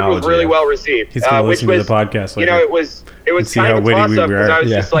Absurd was really well received. He's going to listen to the podcast later. You know, it was kind of a toss-up because I was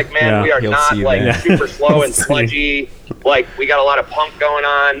just like, man, we are not like super slow and sludgy. Like, we got a lot of punk going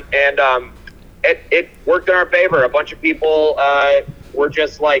on, and it worked in our favor. A bunch of people were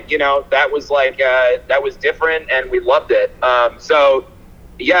just like, you know, that was different, and we loved it. I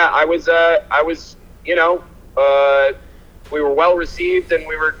was, you know, we were well received, and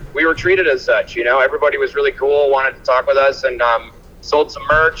we were treated as such. You know, everybody was really cool, wanted to talk with us, and sold some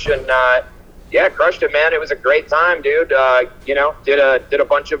merch, and crushed it, man. It was a great time, dude. You know, did a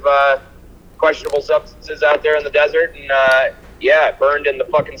bunch of questionable substances out there in the desert, and burned in the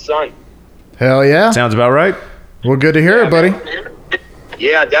fucking sun. Hell yeah. Sounds about right. Well, good to hear it, buddy.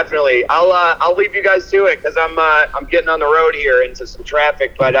 Yeah, definitely. I'll leave you guys to it because I'm getting on the road here into some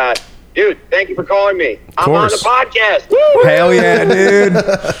traffic. But dude, thank you for calling me. I'm on the podcast. Woo! Hell yeah, dude.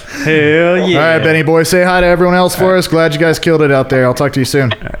 Hell yeah. All right, Benny boy, say hi to everyone else for us. Glad you guys killed it out there. I'll talk to you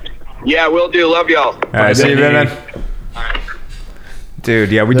soon. Yeah, will do. Love y'all. All right, see you, man.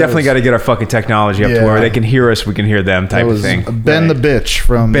 Dude, yeah, we definitely got to get our fucking technology up to where they can hear us, we can hear them type of thing. Ben the bitch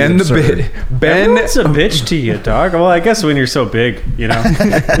from Ben the bitch. Everyone's a bitch to you, dog. Well, I guess when you're so big, you know,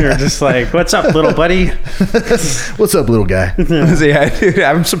 you're just like, what's up, little buddy? What's up, little guy? Yeah, dude,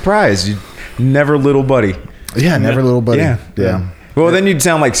 I'm surprised. You never little buddy. Yeah, never little buddy. Yeah. Well, then you'd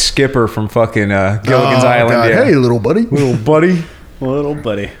sound like Skipper from fucking Gilligan's Island. God. Yeah. Hey, little buddy. Little buddy. Little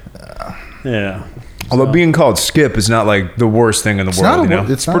buddy. Yeah. Although being called Skip is not like the worst thing in the world, you know?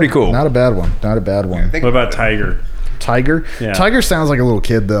 It's pretty cool. Not a bad one. Not a bad one. What about Tiger? Tiger? Yeah. Tiger sounds like a little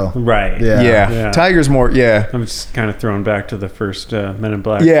kid, though. Right. Yeah. Tiger's more, I'm just kind of thrown back to the first Men in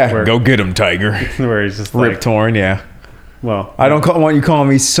Black. Yeah. Go get him, Tiger. Where he's just Rip Torn, yeah. Well, I don't want you calling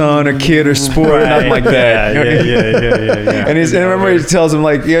me son or kid or sport, nothing like that. Yeah. And I remember he tells him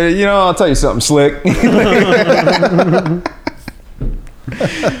like, you know, I'll tell you something slick.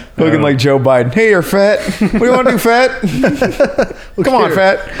 Looking like Joe Biden. Hey, you're fat. What do you want to do, fat? Come on,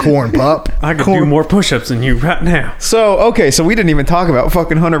 fat. Corn pop. I could do more push-ups than you right now. So we didn't even talk about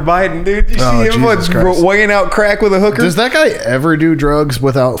fucking Hunter Biden, dude. You see him weighing out crack with a hooker? Does that guy ever do drugs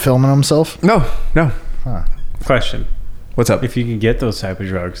without filming himself? No. Huh. Question. What's up? If you could get those type of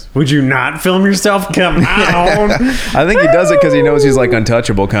drugs, would you not film yourself? Come on. I think he does it because he knows he's like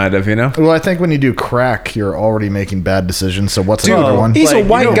untouchable, kind of, you know? Well, I think when you do crack, you're already making bad decisions. So what's the other one? He's Like, a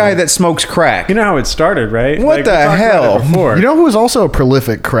white you know- guy that smokes crack. You know how it started, right? What we the talked about hell? it before. You know who was also a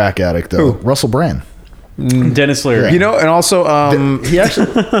prolific crack addict though? Russell Brand. Dennis Leary. You know, and also, He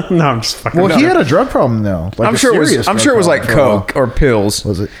actually. No, I'm just fucking. Well, he had a drug problem though. Like I'm a sure it was. serious I'm drug sure it was problem like for a while. coke or pills.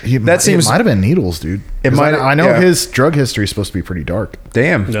 Was it? That seems- It might have been needles, dude. It 'Cause might- I know yeah. his drug history is supposed to be pretty dark.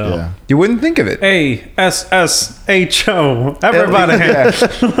 Damn. No. Yeah. You wouldn't think of it. ASSHO. Everybody. Yeah.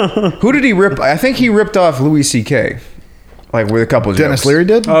 Who did he rip? I think he ripped off Louis C.K. Like with a couple of Dennis jokes. Leary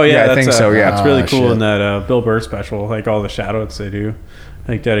did. Oh yeah, Yeah, I that's, think so, yeah. it's really Ah, cool shit. in that Bill Burr special, like all the shout outs they do,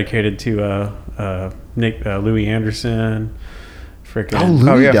 like dedicated to Louis Anderson. Freaking Oh, Louis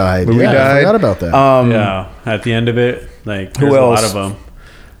Oh, yeah. died. Louis yeah, I died. forgot about that. yeah! At the end of it, like Who there's a lot else? of them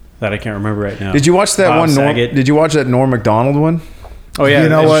that I can't remember right now. Did you watch that Bob one? Saget. Did you watch that Norm Macdonald one? Oh yeah, You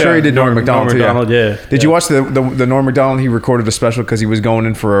know I'm what? Sure, he did Norm Macdonald. too, Macdonald, yeah. Did you watch the Norm Macdonald? He recorded a special because he was going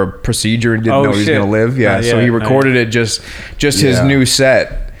in for a procedure and didn't Oh, know he was shit. going to live. Yeah, Not so yet, he not recorded it just his Yeah. new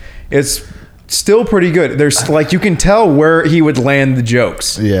set. It's still pretty good. There's like you can tell where he would land the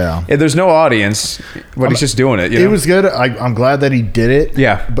jokes. Yeah. There's no audience, but he's just doing it. You It know? was good. I'm glad that he did it.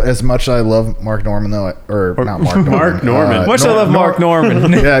 Yeah. But as much as I love Mark Norman, though, or not Mark Norman. Mark Norman. Much I love Mark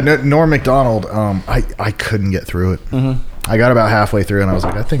Norman. Yeah, Norm Macdonald. I couldn't get through it. I got about halfway through, and I was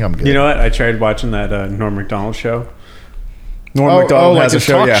like, I think I'm good. You know what? I tried watching that Norm Macdonald show. Norm oh, Macdonald like has a his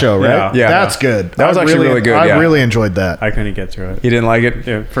show. talk yeah. show, right? Yeah. That's good. That was I actually really good, I yeah. really enjoyed that. I couldn't get through it. You didn't like it?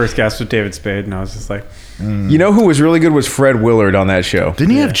 Yeah, first guest was David Spade, and I was just like, You know who was really good was Fred Willard on that show.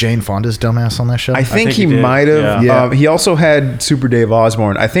 Didn't he have Jane Fonda's dumbass on that show? I think he he did, might have. yeah. He also had Super Dave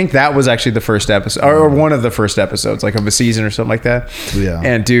Osborne. I think that was actually the first episode, or one of the first episodes, like of a season or something like that. Yeah.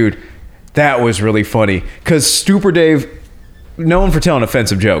 And dude, that was really funny because Super Dave, known for telling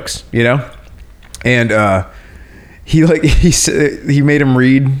offensive jokes, you know, and he made him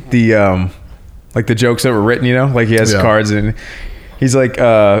read the like the jokes that were written, you know, like he has Yeah. cards and he's like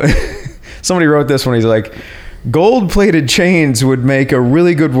somebody wrote this one. He's like, gold-plated chains would make a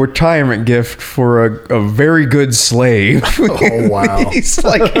really good retirement gift for a very good slave. Oh, wow. He's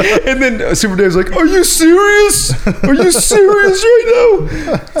like, and then Super Dave's like, are you serious? Are you serious right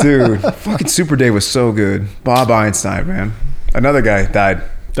now? Dude, fucking Super Dave was so good. Bob Einstein, man. Another guy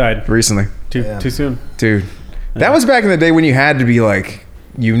died recently. too soon. Dude, that was back in the day when you had to be like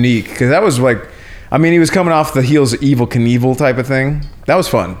unique, because that was like, I mean, he was coming off the heels of Evel Knievel type of thing. That was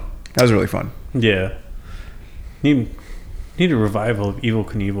fun. That was really fun. Yeah. Need a revival of Evel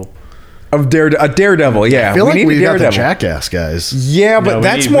Knievel. Of a Daredevil, yeah. I feel like need we a got the Daredevil. Jackass guys. Yeah, but No, we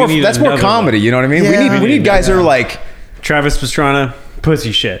that's need- more we need that's more another comedy. one. You know what I mean? Yeah, we need guys that are like, Travis Pastrana,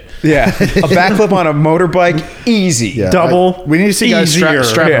 pussy shit. yeah, a backflip on a motorbike, easy. Yeah, Double, we need to see guys easier.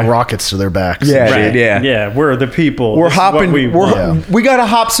 strapping Yeah. rockets to their backs. Yeah, Right. dude, yeah. Yeah, we're the people. We're This is what hopping. we want. We gotta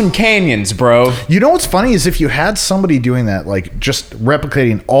hop some canyons, bro. You know what's funny is if you had somebody doing that, like just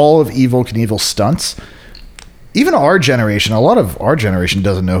replicating all of Evel Knievel's stunts. Even our generation, a lot of our generation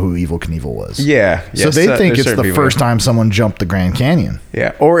doesn't know who Evel Knievel was. Yeah. So yes, they think there's it's certain the people. first time someone jumped the Grand Canyon.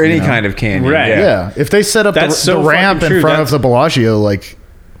 Yeah, or any kind of canyon. Right. Yeah. If they set up That's the so ramp fucking in true. front of the Bellagio, like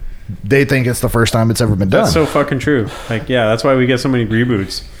they think it's the first time it's ever been done. That's so fucking true. Like, yeah, that's why we get so many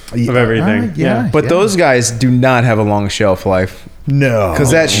reboots of everything. yeah. But those guys do not have a long shelf life. No.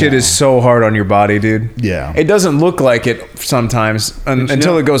 Because that shit is so hard on your body, dude. Yeah. It doesn't look like it sometimes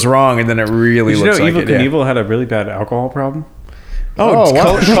until know- it goes wrong, and then it really Did you looks know like Evel it. Yeah. Knievel had a really bad alcohol problem? Oh,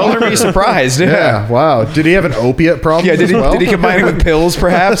 wow. color me surprised. Yeah. Yeah. Wow. Did he have an opiate problem? Yeah, as did well? he combine it with pills,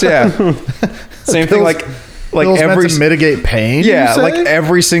 perhaps? Yeah. Same thing, like Pills meant every to mitigate pain. yeah, you like say?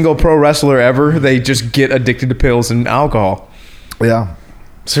 every single pro wrestler ever, they just get addicted to pills and alcohol. yeah.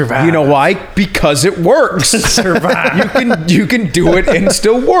 Survive. You know why? Because it works. Survive. You can do it and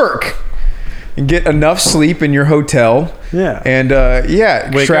still work. And get enough sleep in your hotel. Yeah. And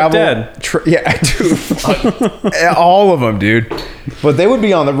yeah, Wake up travel. dead. Yeah, dude. All of them, dude. But they would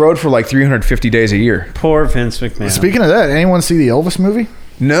be on the road for like 350 days a year. Poor Vince McMahon. Speaking of that, anyone see the Elvis movie?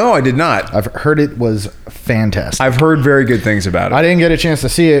 No, I did not. I've heard it was fantastic. I've heard very good things about it. I didn't get a chance to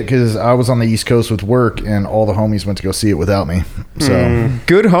see it because I was on the East Coast with work, and all the homies went to go see it without me. So,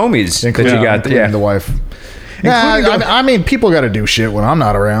 Good homies that including, you got. including Yeah, the wife. Nah, I mean, people got to do shit when I'm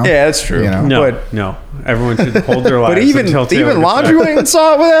not around. yeah, that's true. You know. no, But no. Everyone should hold their lives even until Taylor even gets laundry back. went and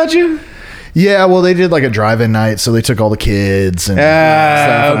saw it without you. Yeah, well, they did like a drive-in night, so they took all the kids and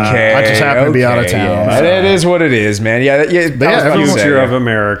stuff, and Okay. I just happened to be out of town. Yeah. so- It is what it is, man. Yeah, yeah, everyone- Future of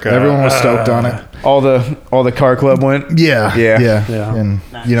America. Everyone was stoked on it. all the car club went. Yeah, Yeah. Yeah. And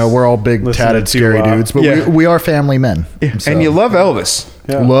you know, we're all big, Listen tatted, to, scary dudes, but yeah. we are family men. So- And you love Elvis.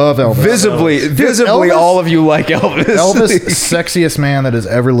 love Elvis. Visibly, Elvis- all of you like Elvis. Elvis, sexiest man that has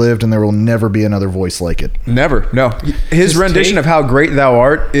ever lived, and there will never be another voice like it. Never. No. His rendition of "How Great Thou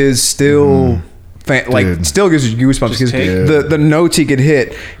Art" is still like Dude. still gives you goosebumps because take- the notes he could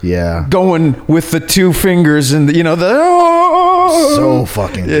hit. Yeah, Going with the two fingers and the so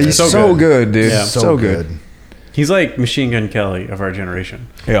fucking yeah, good. he's so good, dude. Yeah. So good. He's like Machine Gun Kelly of our generation.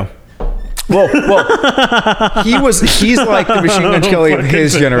 Yeah. Well, he's like the Machine Gun Kelly of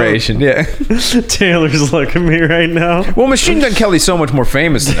his generation. Yeah. Taylor's looking at me right now. Well, Machine Gun Kelly's so much more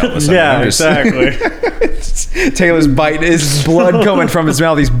famous than Elvis. Yeah, exactly. Taylor's biting his blood coming from his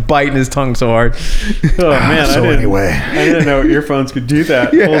mouth. He's biting his tongue so hard. Oh man, So anyway. I didn't know earphones could do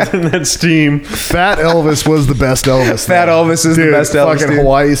that. Yeah. Holding that steam. Fat Elvis was the best Elvis. Fat though. Elvis is the Dude, best Elvis, Fucking dude.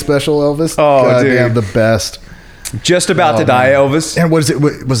 Hawaii special Elvis. Oh, God dude. damn, the best. Just about to die, Elvis. And was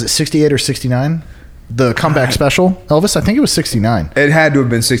it 68 or 69? The comeback special, Elvis. I think it was 69. It had to have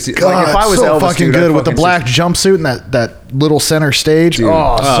been 60. God, like if I was so Elvis, fucking dude, I'd good with the fucking black jumpsuit and that little center stage. Dude.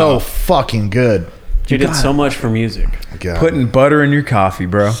 Oh, so fucking good. He did so much for music. God. putting butter in your coffee,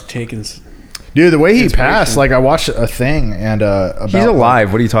 bro. Taking. Dude, the way he passed, like I watched a thing and about He's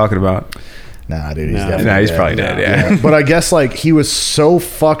alive. What are you talking about? Nah, dude, he's No. definitely Nah, he's dead. probably dead. Yeah. Yeah. But I guess like he was so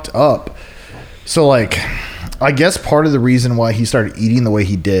fucked up. So like I guess part of the reason why he started eating the way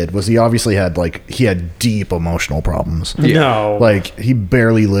he did was he obviously had deep emotional problems. No. Like he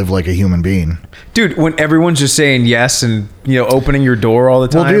barely lived like a human being. Dude, when everyone's just saying yes and opening your door all the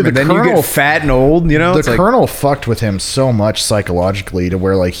time, Well, dude, and the then you Colonel- get fat and old, The it's like, Colonel fucked with him so much psychologically to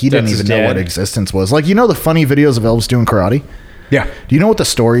where like he didn't That's even his know dad? what existence was. Like the funny videos of Elvis doing karate? yeah, Do you know what the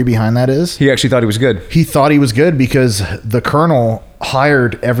story behind that is? he actually thought he was good. He thought he was good because the Colonel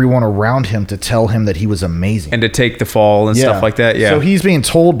hired everyone around him to tell him that he was amazing. And to take the fall and stuff like that. Yeah. So he's being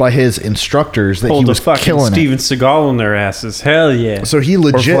told by his instructors that Hold he the was fucking killing Steven it. Seagal on their asses. Hell yeah. So he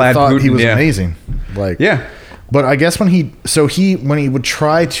legit Vlad thought he Putin, was yeah. amazing. Like Yeah. But I guess when he would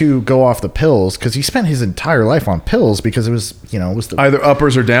try to go off the pills, because he spent his entire life on pills because it was the Either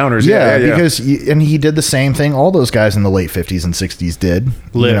uppers or downers. yeah, because and he did the same thing all those guys in the late 50s and 60s did.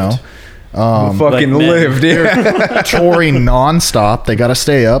 Lived. fucking like men. lived. Yeah. Touring nonstop. They got to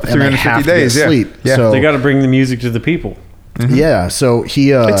stay up and they 350 have to days, get yeah. sleep. Yeah. So They got to bring the music to the people. yeah, so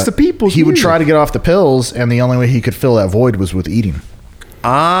he It's the people's he would music. try to get off the pills, and the only way he could fill that void was with eating.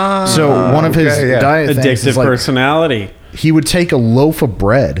 Ah. So one of his okay, yeah. diet things Addictive is like personality. he would take a loaf of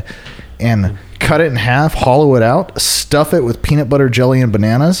bread and cut it in half, hollow it out, stuff it with peanut butter, jelly, and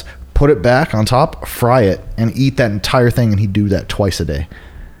bananas, put it back on top, fry it, and eat that entire thing. And he'd do that twice a day.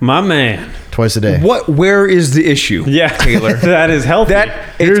 My man. Twice a day. Where is the issue? Yeah. Taylor. That is healthy.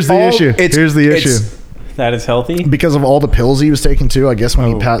 Here's the issue. Here's the issue. That is healthy. Because of all the pills he was taking too, I guess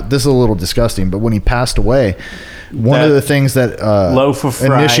when he passed, this is a little disgusting, but when he passed away, one of That the things that loaf of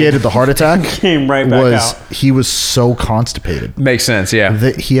fried initiated the heart attack came right back was out. he was so constipated Makes sense, yeah.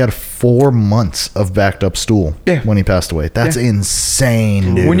 that he had 4 months of backed up stool Yeah. when he passed away. That's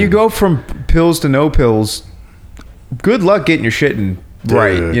insane, dude. When you go from pills to no pills, good luck getting your shit in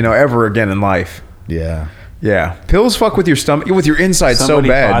right, ever again in life. yeah. Yeah. Pills fuck with your stomach, with your insides Somebody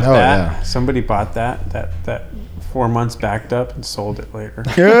so bad. bought Oh, that. yeah. Somebody bought that 4 months backed up and sold it later.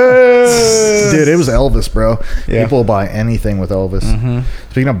 Dude, it was Elvis, bro. Yeah. People buy anything with Elvis.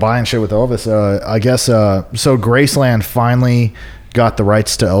 Speaking of buying shit with Elvis, I guess so Graceland finally got the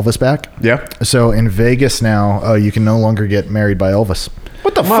rights to Elvis back. Yeah. So in Vegas now, you can no longer get married by Elvis.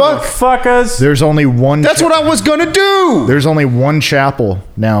 What the fuck? Motherfuckers. There's only one. That's what I was gonna do. There's only one chapel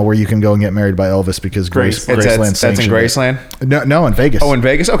now where you can go and get married by Elvis because Graceland That's in sanctioned it. Graceland. No, in Vegas. Oh, in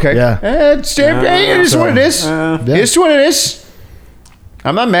Vegas. Okay. Yeah. It is what it is. Yeah. It's what it is.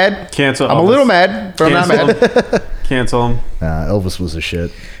 I'm not mad. Cancel I'm a Elvis. little mad, but I'm not mad. Cancel him. Nah, Elvis was a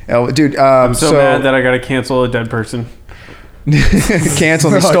shit. Oh, dude, I'm so mad that I got to cancel a dead person.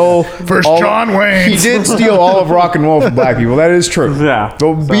 cancel. He stole First all- John Wayne. He did steal all of rock and roll from black people. That is true. Yeah.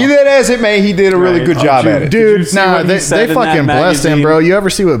 But be that as it may, he did a really Right. good Oh, job dude. at it. Did you Dude, see nah, what he they said in fucking that blessed him, magazine? bro. You ever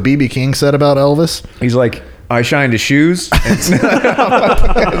see what BB King said about Elvis? He's like, I shined his shoes. Nah,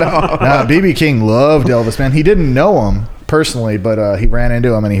 BB King loved Elvis, man. He didn't know him personally, but he ran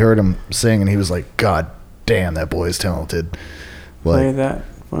into him and he heard him sing, and he was like, "God damn, that boy is talented." Play Like, that.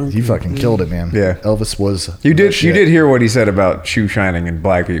 you fucking killed it, man. Yeah. Elvis was. You the did. shit. You did hear what he said about shoe shining and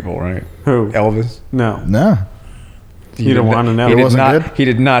black people, right? Who? Elvis. No. No. You don't want to know. He It did wasn't not. good? He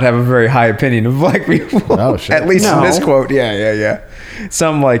did not have a very high opinion of black people. Oh, shit. At least in No. this quote. Yeah.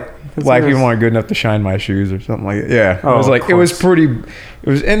 Something like black there's- people aren't good enough to shine my shoes or something like that. Yeah. Oh, it was of like it was course. pretty. It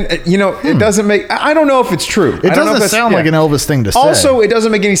was, and it doesn't make. I don't know if it's true. It I don't know if doesn't that's- sound like an Elvis thing to say. Also, it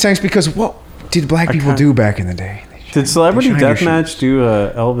doesn't make any sense because what did black people do back in the day? Did Celebrity They shine your Deathmatch do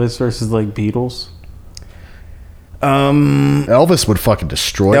Elvis versus like Beatles? Elvis would fucking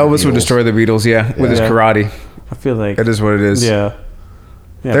destroy. Elvis the would Beatles. destroy the Beatles. Yeah, with his Yeah. karate. I feel like That is what it is. Yeah.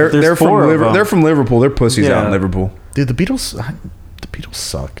 Yeah, They're but there's they're from four of them. They're from Liverpool. They're pussies out in Yeah. Liverpool. Dude, the Beatles. The Beatles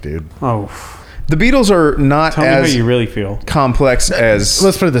suck, dude. Oh, The Beatles are not tell me how as you really feel. complex as.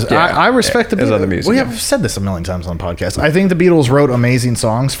 Let's put it this way. Yeah, I respect the as Beatles. other music, We yeah. have said this a million times on podcasts. I think the Beatles wrote amazing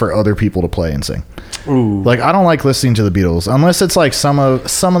songs for other people to play and sing. Ooh. Like I don't like listening to the Beatles unless it's like some of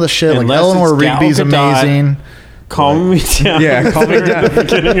the shit. Unless like Eleanor it's Gal Rigby's Gadot. amazing. Calm me down. Yeah, calm me down. At the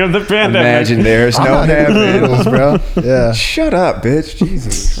beginning of the pandemic. Imagine there's no I'm not into heaven. Beatles, bro. Yeah, Shut up, bitch.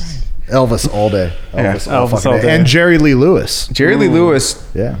 Jesus Christ. Elvis all day. Elvis, all, Elvis fucking all day. day. And Jerry Lee Lewis. Jerry Lee Lewis.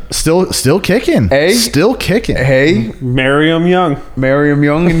 Yeah, still kicking. Hey. Still kicking. Hey, Mariam Young. marry him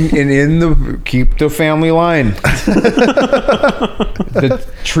young and in the keep the family line. The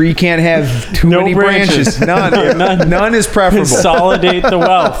tree can't have too No many branches. branches. None is preferable. Consolidate the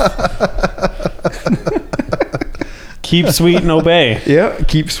wealth. Keep sweet and obey. Yeah,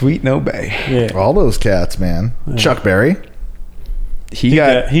 keep sweet and obey. Yeah. All those cats, man. Chuck Berry. He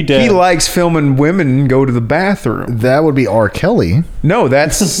did. He likes filming women go to the bathroom. That would be R. Kelly. No, that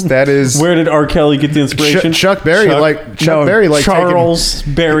is Where did R. Kelly get the inspiration? Chuck Berry, no, Berry, like Charles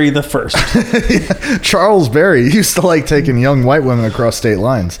Berry the First. Charles Berry used to like taking young white women across state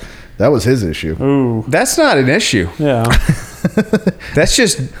lines. That was his issue. Ooh, that's not an issue. yeah. That's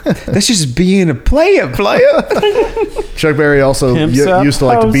just being a player. Chuck Berry also Pimps up, used to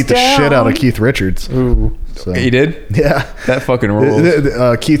like to hoes beat the shit out of down. Keith Richards. Ooh. So, He did. yeah. That fucking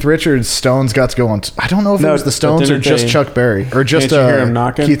rules. Keith Richards, Stones got to go on. I don't know if it No, was the Stones or didn't just they- Chuck Berry or just Can't you hear him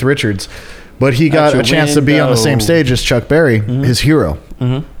knocking? Keith Richards, but he got your a chance to be on the same window. stage as Chuck Berry, his hero.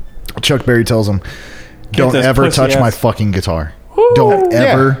 Chuck Berry tells him, "Don't this ever pussy touch my ass- fucking guitar. Don't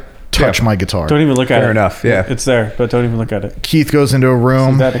ever touch Yeah. my guitar." Don't even look at it. Fair enough, yeah. It's there, but don't even look at it. Keith goes into a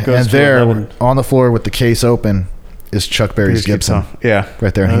room, So that it goes and to there 11. on the floor with the case open is Chuck Berry's Gibson, Yeah.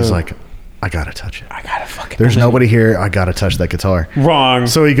 right there, and he's Oh. like, "I gotta touch it. I gotta fucking. There's nobody here. I gotta touch that guitar." Wrong.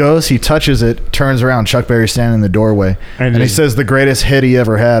 So he goes, he touches it, turns around. Chuck Berry's standing in the doorway, and he just- says the greatest hit he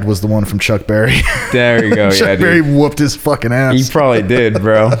ever had was the one from Chuck Berry. There you go. Chuck Yeah, Berry dude. whooped his fucking He ass. probably did,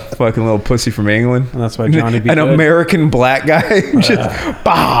 bro. Fucking little pussy from England. And that's why Johnny B. An Good. American black guy. Just,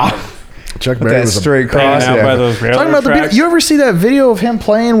 bah. Chuck With Berry that was a straight Hanging cross. out Yeah. by those Talking railroad about the tracks. you ever see that video of him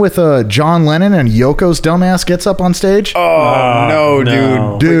playing with John Lennon and Yoko's dumbass gets up on stage? Oh, no,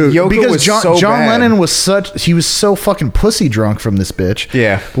 no. dude. Dude, Yoko because was John, so John bad. Lennon was he was so fucking pussy drunk from this bitch.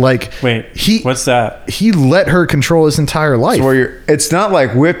 Yeah. Like Wait, what's that? he let her control his entire life. Where you're, it's not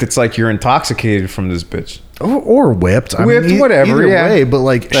like whipped. It's like you're intoxicated from this bitch. or whipped. Whipped, whatever, Either yeah. way, but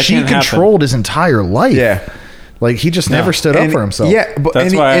like That she can't happen. controlled his entire life. Yeah. Like he just never stood up And- for himself. Yeah, but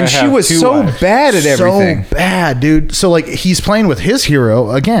That's why I and she have was two so wives. bad at everything. So bad, dude. So like he's playing with his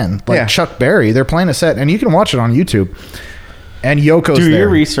hero again, like Yeah. Chuck Berry. They're playing a set, and you can watch it on YouTube. And Yoko's Do there. your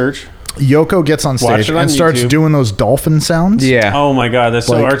research. Yoko gets on Watch stage it on and starts YouTube. doing those dolphin sounds. Yeah. Oh my god, that's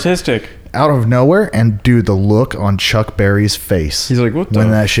so Like- artistic. Out of nowhere, and dude, the look on Chuck Berry's face. He's like, "What the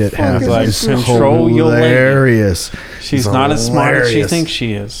when that shit happens? like, is control your lady. hilarious. She's It's not as smart as she hilarious. thinks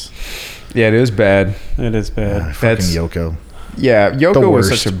she is. Yeah, it is bad. It is bad. Fucking That's- Yoko. Yeah, Yoko was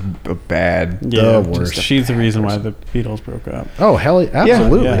worst. such a bad. Yeah, worst. she's the reason why the Beatles broke up. Oh hell,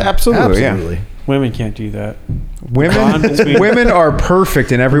 absolutely, yeah. Absolutely, yeah. absolutely. Women can't do that. Women, Bond between- women are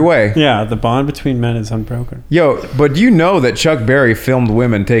perfect in every way. Yeah, the bond between men is unbroken. Yo, but you know that Chuck Berry filmed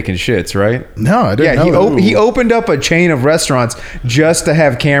women taking shits, right? No, I didn't Yeah, know. he opened up a chain of restaurants just to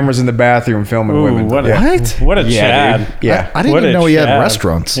have cameras in the bathroom filming Ooh, women. what yeah. a what a Yeah, Chad. dude. Yeah. I didn't What even a know he had Chad.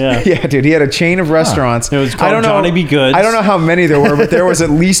 restaurants. Yeah. Yeah, dude, he had a chain of restaurants. It was called I don't know, Johnny B. Goods. I don't know how many there were, but there was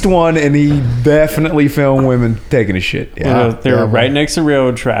at least one, and he definitely filmed women taking a shit. Yeah, They were well. right next to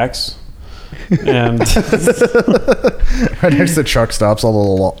railroad tracks. And Right next to truck stops,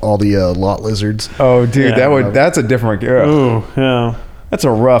 all the lot lizards. Oh, dude, Yeah. that's a different. Ugh. ooh, yeah. That's a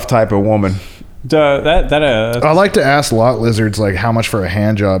rough type of woman. I like to ask lot lizards like how much for a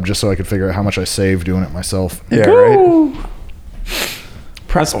hand job, just so I could figure out how much I save doing it myself. Yeah, right.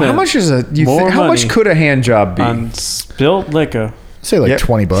 I spent How much is a? more How much money could a hand job be? on spilt liquor. Say like Yep.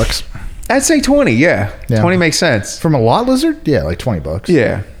 $20 I'd say 20. Yeah, Yeah. 20 makes sense. from a lot lizard. Yeah, like $20.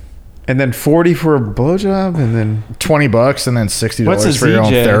 Yeah, And then 40 for a blowjob, and then $20 and then $60 What's a for your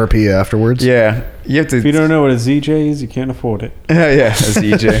own ZJ? therapy afterwards. yeah, you have to. If you don't know what a ZJ is, you can't afford it. yeah, a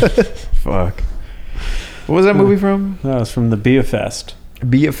ZJ. Fuck. What was that movie from? That was from the Beer Fest.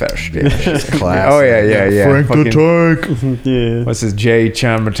 Be a Fish. Yeah. Classic. Oh yeah. Frank Fucking- the Tank. Yeah. What's his J?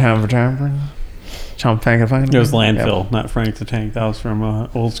 Chum? It was Landfill, not Frank the Tank. That was from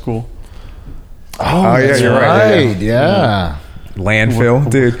Old School. Oh yeah, That's you're right. right. Yeah. Landfill,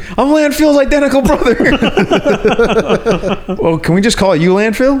 dude. I'm Landfill's identical brother. Well, can we just call it you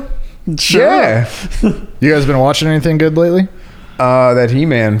Landfill? Sure. Yeah. You guys been watching anything good lately? That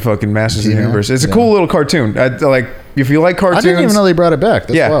He-Man fucking Masters of the He-Man? Universe. It's a Yeah. cool little cartoon. Like if you like cartoons. I didn't even know they brought it back.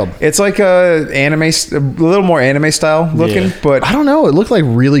 That's yeah, wild. it's like a little more anime style looking, Yeah. but I don't know. It looked like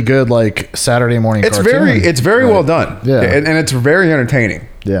really good, like Saturday morning. it's cartoon. very well done. Yeah. and it's very entertaining.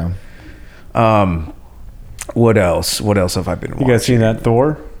 Yeah. What else? What else have I been watching? You guys seen that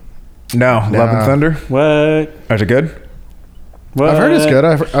Thor? No, Love and Thunder. What? Is it good? What? I've heard it's good.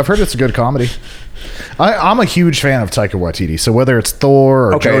 I've heard it's a good comedy. I'm a huge fan of Taika Waititi. So whether it's Thor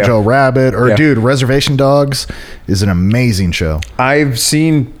or Okay, Jojo yeah. Rabbit or Yeah. dude, Reservation Dogs is an amazing show. I haven't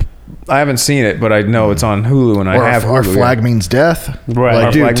seen it, but I know it's on Hulu, and I Or have Our Hulu, Flag yeah. Means Death. Right. Like,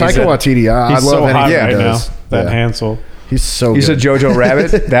 Our dude, Flag Means Taika Death. Waititi. I He's love so hot anything right he now. does. That Yeah. Hansel. He's so You good. said Jojo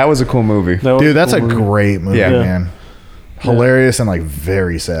Rabbit? That was a cool movie. That was Dude, that's a cool. great movie, Yeah. man. Hilarious and like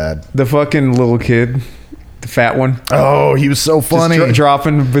very sad. The fucking little kid, the fat one, Oh, he was so just funny.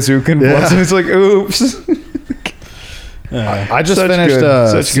 dropping bazooka and Yeah. bullets, and it's like, oops. I just Such finished good-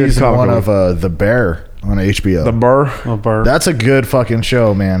 such good season comic one relief. of The Bear on HBO. The Burr. Oh, Burr. That's a good fucking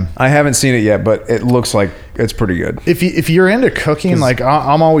show, man. I haven't seen it yet, but it looks like it's pretty good. If you're into cooking, like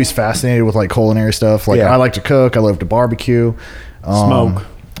I'm always fascinated with like culinary stuff. Like Yeah. I like to cook. I love to barbecue. Smoke.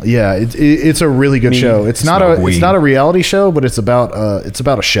 Yeah, it's a really good show. It's not Smoke a weed. it's not a reality show, but it's about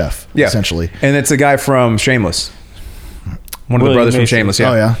a chef Yeah, essentially. And it's the guy from Shameless. One of the William brothers from Mason. Shameless. Yeah.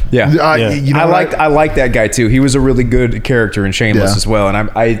 Oh yeah, Yeah. Yeah. You know I what? like that guy too. He was a really good character in Shameless Yeah. as well, and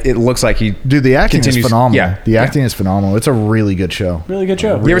it looks like he. Dude, the acting continues- is phenomenal. yeah. The acting is phenomenal. It's a really good show. Really good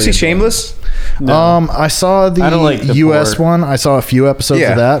show. You ever see Shameless? I saw the, I don't like the US part. one. I saw a few episodes Yeah.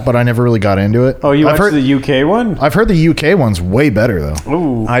 of that, but I never really got into it. Oh, you I've watched heard the UK one? I've heard the UK one's way better though.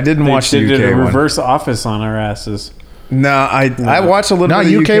 Ooh. I didn't watch the They did UK a one. reverse Office on our asses. No, I watched a little No,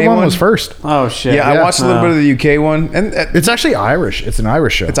 bit of the UK one was first. Oh, shit. Yeah, I watched a little bit of the UK one, and It's actually Irish. It's an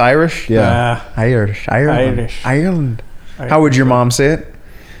Irish show. it's Irish. yeah. Irish, Ireland, Irish. How would your mom say it?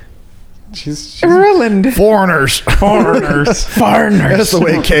 She's Ireland. Foreigners. foreigners. Foreigners. That's the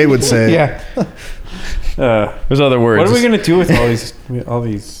way Kay would say it. Yeah. There's other words. What are we going to do with all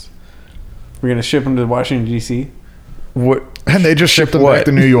these? We're going to ship them to Washington, D.C.? What? And they just shipped them What? back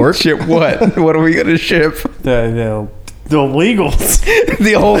to New York. Ship what? What are we gonna ship? The illegals.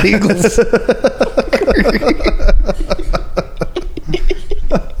 The old Eagles.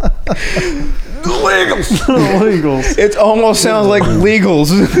 illegals. It almost sounds like legals.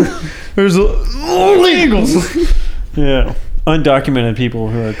 There's Illegals. Yeah. Undocumented people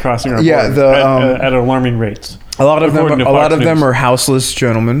who are crossing our Yeah, border at alarming rates. a lot of them. According to A lot Fox of them News. are houseless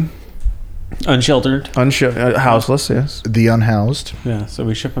gentlemen. Unsheltered. Houseless, yes. The unhoused. Yeah, so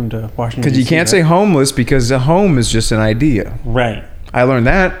we ship them to Washington. Because you DC, can't right? say homeless because a home is just an idea. Right. I learned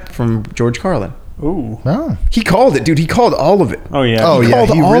that from George Carlin. Ooh. Oh. He called it, dude. He called all of it. Oh, yeah. Oh, yeah. called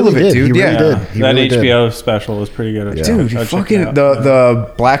He all really of it, did. dude. He Yeah. really did. He That really did. HBO special was pretty good. Dude, you I'll check fucking it out.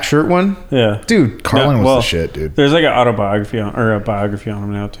 the black shirt one. Yeah. Dude, Carlin was well, the shit, dude. There's like an autobiography or a biography on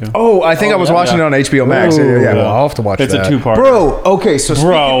him now too. Oh, I think I was yeah, watching yeah. it on HBO Max. Ooh. Yeah. Well, I'll have to watch It's that. a 2-part. Bro, okay, so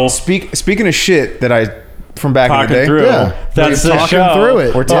Bro. speaking of shit that I from back Talking in the day. through. Yeah. That's We're the talking show. through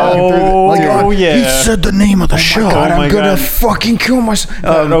it. We're talking through the- Oh, Dude, yeah. He said the name of the show. God, Oh my I'm gonna God. fucking kill myself.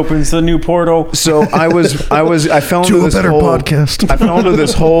 That opens the new portal. So I fell into To a this better whole podcast. I fell into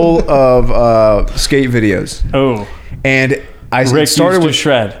this hole of skate videos, Oh, and I Rick started used to with.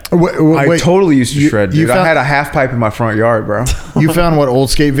 shred. I totally used to shred, you dude. I found- had a half pipe in my front yard, bro. You found what old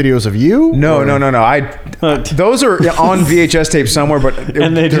skate videos of you? No. Uh, Those are on VHS tape somewhere, but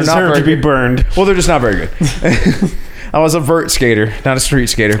and they they're not deserve very to be good. burned. Well, they're just not very good. I was a vert skater, not a street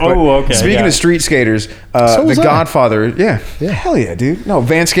skater. But Oh, okay, Speaking yeah. of street skaters, So The was I. Godfather, yeah, hell yeah, dude. No,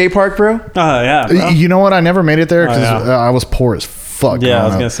 Van Skate Park, bro. Yeah. bro. You know what? I never made it there because yeah. I was poor as fuck. Yeah, I growing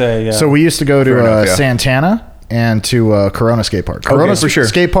was up. gonna say, yeah. So we used to go to Fair enough, yeah. Santana and to Corona Skate Park. Corona for sure.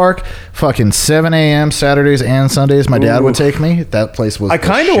 Skate Park, fucking 7 a.m. Saturdays and Sundays. My dad would take me. That place was. I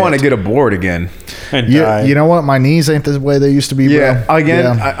kind of want to get a board again. And Yeah, you know what? My knees ain't the way they used to be. Yeah, bro. again,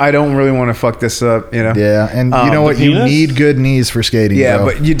 Yeah. I don't really want to fuck this up, you know. Yeah, and you know what? the You penis? need good knees for skating. Yeah, bro.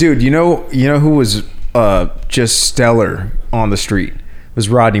 but you know who was just stellar on the street? was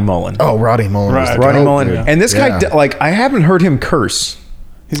Rodney Mullen. Oh, Rodney Mullen. Was Right. the Rodney goat, Mullen. dude. And this Yeah. guy, like, I haven't heard him curse.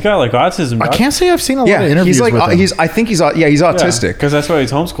 He's got like autism. I Doc. can't say I've seen a lot Yeah, of interviews he's like, with him. he's autistic. because that's why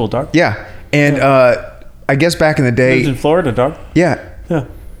he's homeschooled, dog. Yeah. And I guess back in the Lives in day, Florida, dog. yeah, Yeah.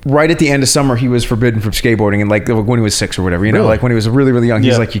 right at the end of summer, he was forbidden from skateboarding. And like when he was 6 or whatever, you know, Really? like when he was really, really young,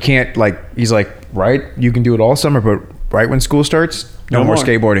 he's Yeah. like, you can't, like, he's like, right, you can do it all summer, but right when school starts, no more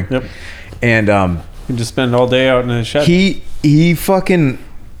skateboarding. Yep. And You just spend all day out in the shed. he fucking,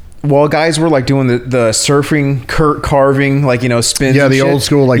 while guys were like doing the surfing, carving, like, you know, spins. yeah, and the shit. old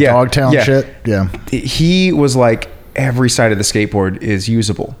school, like, Yeah, Dogtown yeah. shit. Yeah. He was like, every side of the skateboard is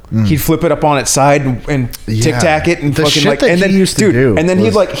usable. He'd flip it up on its side and tic tac it and The fucking shit like, that and he then used to do and then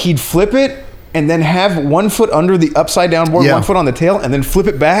was- he'd flip it and then have 1 foot under the upside down board, Yeah. 1 foot on the tail, and then flip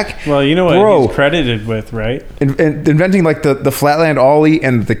it back. well, you know what Bro. he's credited with, right? And inventing like the flatland ollie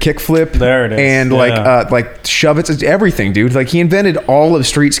and the kick flip. There it is. And Yeah. like shove it, it's everything, dude. Like he invented all of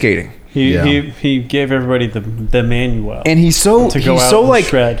street skating. Yeah. He gave everybody the manual And he's so to go he's out so and like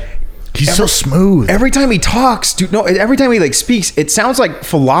shred. He's so smooth. every time he talks, dude. No, every time he like speaks, it sounds like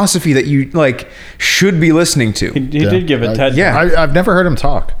philosophy that you like should be listening to. He did give a TED. Yeah. I've never heard him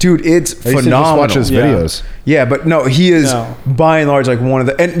talk. Dude, it's I used to phenomenal. just watch his Yeah. videos. Yeah, but no, he is No. by and large like one of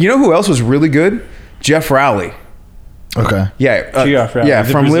the. And you know who else was really good? Jeff Rowley. Okay. Yeah, Geoff Rowley, yeah,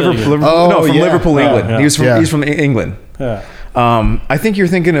 the from Brazilian. Liverpool. Oh, no, from yeah. Liverpool, Oh, England. yeah. He's from England. Yeah. I think you're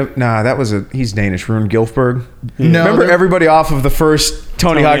thinking of he's Danish, Rune Gilfberg. No, Remember there- everybody off of the first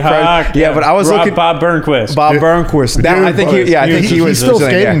Tony Hawk project? yeah. Yeah, but I was looking Bob Burnquist. Bob Burnquist. That, I think he He's was still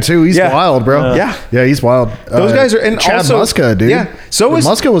Brazilian, skating yeah. too. He's Yeah. wild, bro. Yeah. Yeah, he's wild. Those guys are, and Chad also Muska, dude. Yeah, so was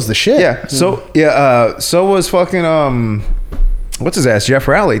Muska was the shit. Yeah, so was fucking what's his ass, Jeff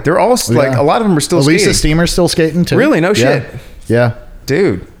Rowley. They're all like a lot of them are still Elisa skating. Steamer's still skating too. Really? No Yeah. shit. Yeah.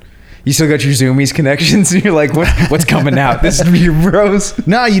 Dude. You still got your Zoomies connections, and you're like, what's coming out? This is for your bros.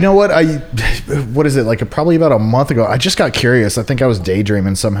 No, you know what? What is it? Like probably about a month ago, I just got curious. I think I was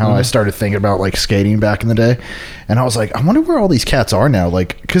daydreaming somehow. I started thinking about like skating back in the day, and I was like, I wonder where all these cats are now.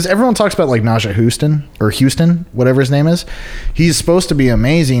 Like, because everyone talks about like Najee Houston, whatever his name is. He's supposed to be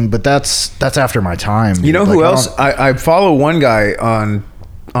amazing, but that's after my time. You know dude. who Like, else? I follow one guy on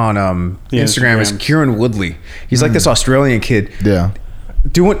Instagram is Kieran Woodley. He's like this Australian kid. Yeah.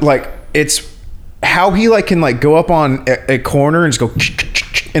 Doing like it's how he like can like go up on a corner and just go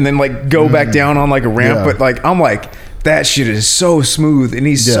and then like go back down on like a ramp. Yeah. But like I'm like that shit is so smooth and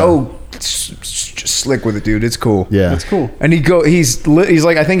he's Yeah. so slick with it, dude. It's cool. Yeah. That's cool. And he's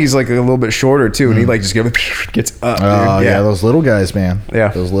like I think he's like a little bit shorter too, and he like just gets up. Oh dude. yeah, those little guys, man. Yeah.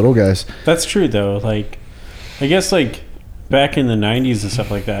 Those little guys. That's true though. Like, I guess like back in the 90s and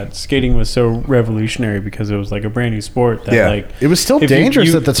stuff like that, skating was so revolutionary because it was like a brand new sport that Yeah. like It was still if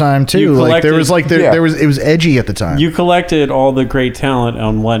dangerous at the time too. Like there was Yeah. it was edgy at the time. you collected all the great talent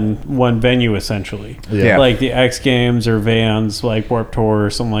on one venue essentially. Yeah. Like the X Games or Vans, like Warped Tour or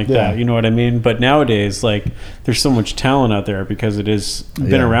something like Yeah. that. You know what I mean? But nowadays, like there's so much talent out there because it has been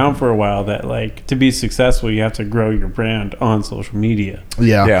Yeah. around for a while that like to be successful you have to grow your brand on social media.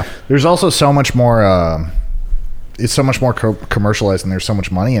 Yeah. Yeah. There's also so much more it's so much more commercialized and there's so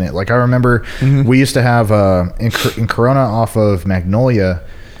much money in it. Like I remember we used to have in Corona off of Magnolia,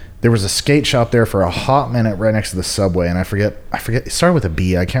 there was a skate shop there for a hot minute right next to the subway, and I forget it started with a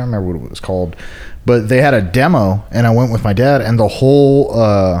B. I can't remember what it was called. But they had a demo and I went with my dad and the whole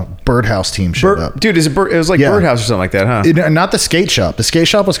Birdhouse team showed up. Dude, it was like Yeah. Birdhouse or something like that, huh? Not the skate shop. The skate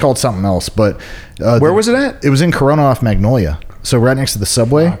shop was called something else, but Where was it at? It was in Corona off Magnolia, so right next to the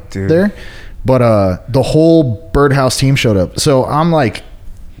subway dude. there. But the whole Birdhouse team showed up. So I'm like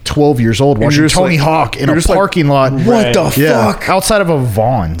 12 years old watching you're just Tony like- Hawk in you're a just like, parking lot. What the Yeah, fuck? outside of a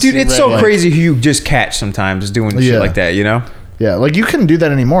Vaughn's. Dude, it's so Right. crazy who you just catch sometimes doing Yeah. shit like that, you know? Yeah, like you couldn't do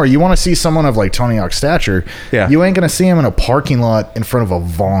that anymore. You want to see someone of like Tony Hawk's stature. Yeah. You ain't gonna see him in a parking lot in front of a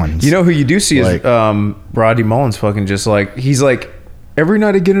Vaughn's. You know who you do see Like- is Rodney Mullen's fucking just like, he's like, every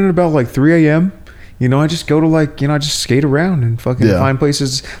night I get in about like 3 a.m., you know, I just go to like, you know, I just skate around and fucking Yeah. find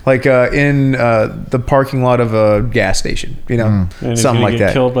places like in the parking lot of a gas station, you know, And he's something gonna like get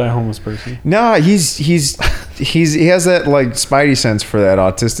that. killed by a homeless person. No, he has that like spidey sense for that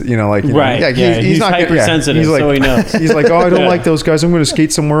autistic, you know, like you know, Right, yeah, he's gonna- hypersensitive, he's like, so he knows. He's like, oh, I don't Yeah. like those guys. I'm going to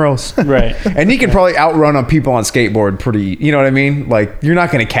skate somewhere else. Right. And he can probably outrun on people on skateboard pretty. You know what I mean? Like you're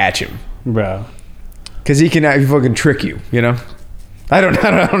not going to catch him Bro. because he can fucking trick you. You know? I don't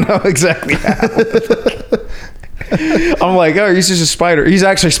know exactly how. I'm like, oh, he's just a spider. He's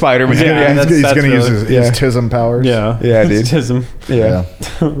actually Spider-Man. Yeah, Yeah, that's- he's gonna use really- his tism powers. Yeah. Yeah, dude. It's tism. yeah.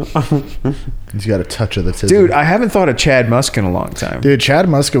 He's got a touch of the tism. Dude, I haven't thought of Chad Musk in a long time. Chad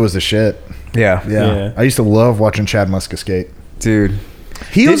Muska was the shit. Yeah. Yeah. Yeah. I used to love watching Chad Muska skate. Dude.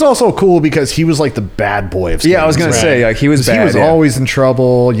 He was also cool because he was like the bad boy of skating. Yeah, I was gonna say like he was bad. He was yeah. always in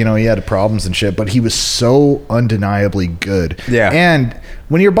trouble. You know, he had problems and shit, but he was so undeniably good. Yeah. And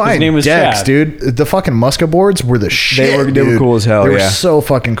when you're buying name was decks, Chad. dude, the fucking Muska boards were the shit. They were dude. cool as hell, They were yeah. so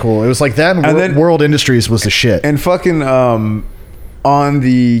fucking cool. It was like that, and then- World Industries was the shit. And fucking on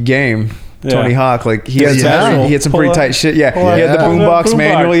the game, Tony Hawk, like he had Yeah. he had some pretty tight shit. Yeah, he had the Yeah. boombox Boombox.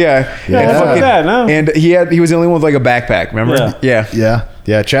 manual. Yeah, Yeah. And, Fuck fucking- that, no. and he was the only one with like a backpack. Remember? Yeah.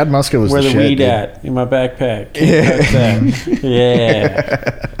 Yeah. Chad Muska was Where the the shit. weed dude. at? In my backpack. Can't touch that.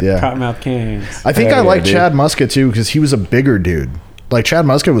 Yeah. Yeah. Cottonmouth cans. I think Hell I yeah, like dude. Chad Muska too because he was a bigger dude. Like Chad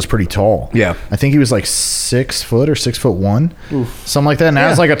Muska was pretty tall. Yeah. I think he was like 6 foot or 6'1", something like that. And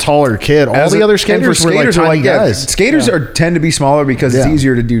as Yeah. like a taller kid, all As the a- other and for skaters were like tiny guys. skaters tend to be smaller because it's Yeah.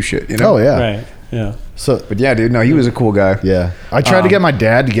 easier to do shit. You know? Oh yeah. Right. Yeah. So But yeah, dude, no, he was a cool guy. yeah, I tried to get my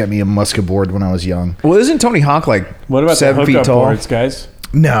dad to get me a Muska board when I was young. Well, isn't Tony Hawk like What about 7 the feet hookup tall? boards, guys?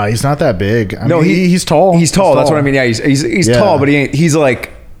 No, he's not that big. I No, mean, he's tall. He's tall. That's what I mean. Yeah, he's Yeah. tall, but he ain't. He's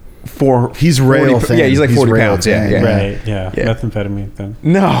like He's rail 40 thin. Yeah, he's like 40 rail pounds. Yeah, thin. yeah. Right. Yeah. Yeah. Methamphetamine then.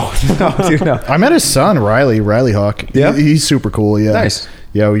 No, dude, no. I met his son Riley Hawk. Yeah? He's super cool. Yeah, Nice.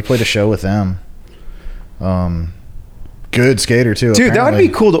 Yeah, we played a show with them. Good skater too. Dude, that would apparently.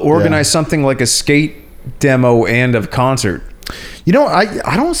 be cool to organize Yeah. something like a skate demo and a concert. You know,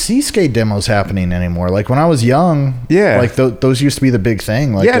 I don't see skate demos happening anymore. Like when I was young, Yeah. like those used to be the big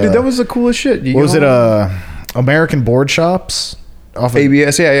thing. Like, Yeah, dude, that was the coolest shit. You what was it? know? American Board Shops off of,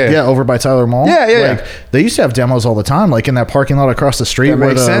 ABS? Yeah. yeah, over by Tyler Mall. Yeah, yeah, Like yeah. they used to have demos all the time, like in that parking lot across the street That where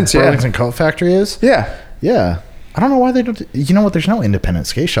makes the sense, yeah. Burlington Coat Factory is. Yeah. Yeah, I don't know why they don't. You know what? There's no independent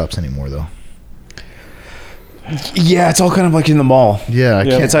skate shops anymore, though. Yeah, it's all kind of like in the mall. Yeah, I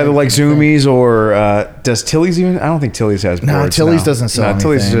Yeah. can't. It's either like Zoomies or does Tilly's even? I don't think Tilly's has No, boards. Tilly's doesn't sell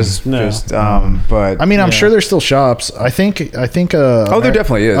Tilly's anything. just No. but I mean, I'm sure there's still shops. I think. Oh, there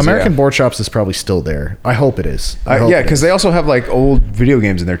definitely is, American yeah. Board Shops is probably still there. I hope it is. I hope yeah, it because is. they also have like old video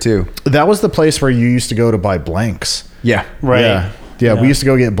games in there too. That was the place where you used to go to buy blanks. Yeah. Right. Yeah, we used to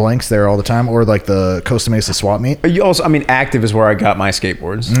go get blanks there all the time, or like the Costa Mesa swap meet. But you also, I mean, Active is where I got my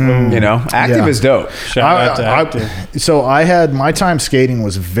skateboards. You know, Active Yeah. is dope. Shout out to Active. So I had my time skating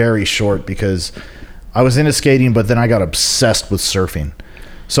was very short because I was into skating, but then I got obsessed with surfing.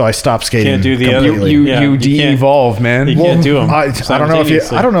 So I stopped skating. Can't do the other- completely. You Yeah, you can't- de-evolve, man. you can't do 'em I don't know if you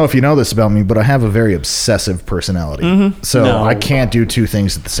simultaneously. I don't know if you know this about me, but I have a very obsessive personality. So No. I can't do two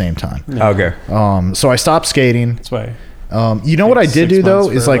things at the same time. Okay. So I stopped skating. That's why. You know what I did 6 do though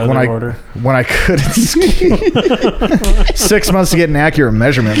months is for a like when I leather order. when I couldn't skate. 6 months to get an accurate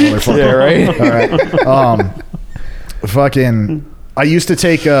measurement, motherfucker. Yeah, right? All right. Fucking. I used to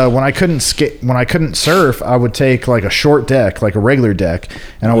take when I couldn't surf. I would take like a short deck, like a regular deck,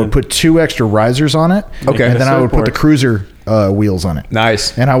 and I would put 2 extra risers on it. Okay. and then I would put the Surfboard. cruiser wheels on it.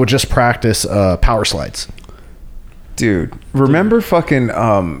 Nice. And I would just practice power slides. Dude, remember fucking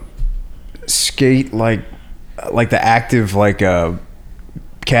skate like the Active like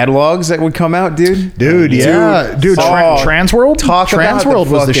catalogs that would come out, dude? Dude, yeah, dude. Transworld, talk about Transworld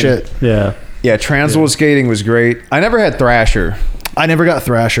the was the fucking- shit. Yeah. Yeah, Transworld skating was great. I never had Thrasher. I never got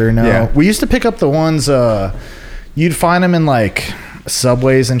Thrasher. No, Yeah. we used to pick up the ones. You'd find them in like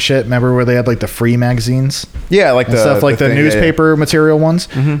Subways and shit. Remember where they had like the free magazines Yeah, like and stuff like the thing, yeah, yeah. newspaper material ones.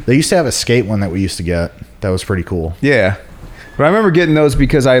 They used to have a skate one that we used to get. That was pretty cool. Yeah. But I remember getting those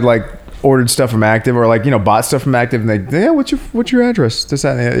because I like ordered stuff from Active or like, you know, bought stuff from Active and they, yeah, what's your address? This,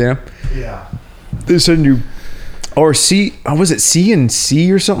 that, and that, you know? Yeah. They send you, or was it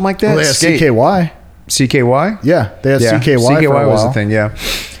C&C or something like that? Well, they had Skate. CKY. CKY? Yeah, they had CKY. CKY for a was the while. thing,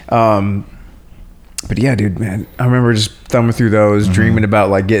 yeah. But yeah, dude, man, I remember just thumbing through those, dreaming about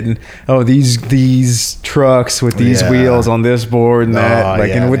like getting these trucks with these Yeah. wheels on this board and that, Oh, like,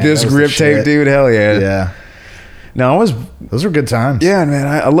 yeah, and with man, this that was the grip tape, shit. dude. Hell yeah. Yeah, No, I was, those were good times. yeah, man,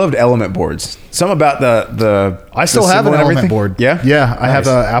 I loved element boards. Something about the I still the have an symbol and element everything. board. Yeah, yeah. I have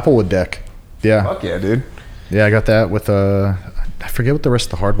Nice. a Applewood deck. Yeah, Fuck yeah, dude. yeah. I got that with I forget what the rest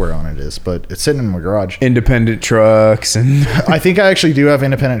of the hardware on it is, but it's sitting in my garage. Independent trucks and I think I actually do have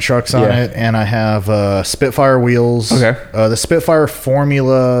independent trucks on Yeah. it, and I have Spitfire wheels. Okay. The Spitfire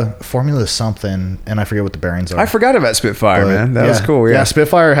Formula something, and I forget what the bearings are. I forgot about Spitfire, But, man. That yeah. was cool. Yeah.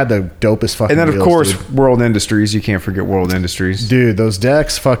 Spitfire had the dopest fucking. And then of wheels, course dude. World Industries. You can't forget World Industries. Dude, those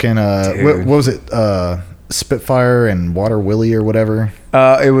decks, fucking. What Dude. was it? Spitfire and Water Willie or whatever.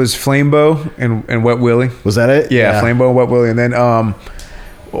 It was Flamebow and Wet Willie. Was that it? Yeah, Flamebow and Wet Willie. And then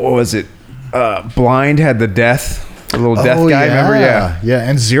what was it? Blind had the death. The little death guy, remember? Yeah. Yeah,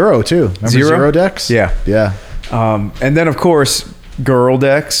 and Zero too. Remember Zero decks? Yeah. Yeah. And then of course girl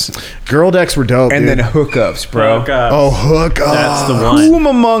decks, Girl decks were dope, and dude. then hookups, bro. Oh, hookup. That's the one. Who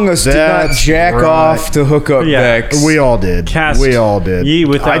among us did not That's jack right. off to hookup Yeah. decks? We all did. Cast we all did. Ye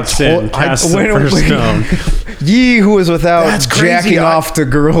without I sin. to- I- Cast the when- first stone. Ye who was without That's crazy. jacking off to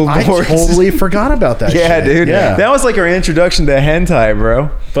girl I boards. totally forgot about that. Yeah, shit. dude. Yeah. That was like our introduction to hentai, bro.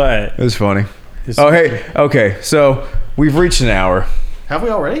 But It was funny. Oh, hey. Okay, so we've reached an hour. Have we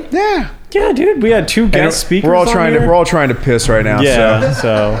already? Yeah. yeah, dude, we had 2 And guest speakers. we're all on trying to here. we're all trying to piss right now. Yeah, so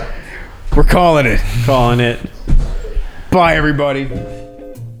So we're calling it. calling it. Bye, everybody.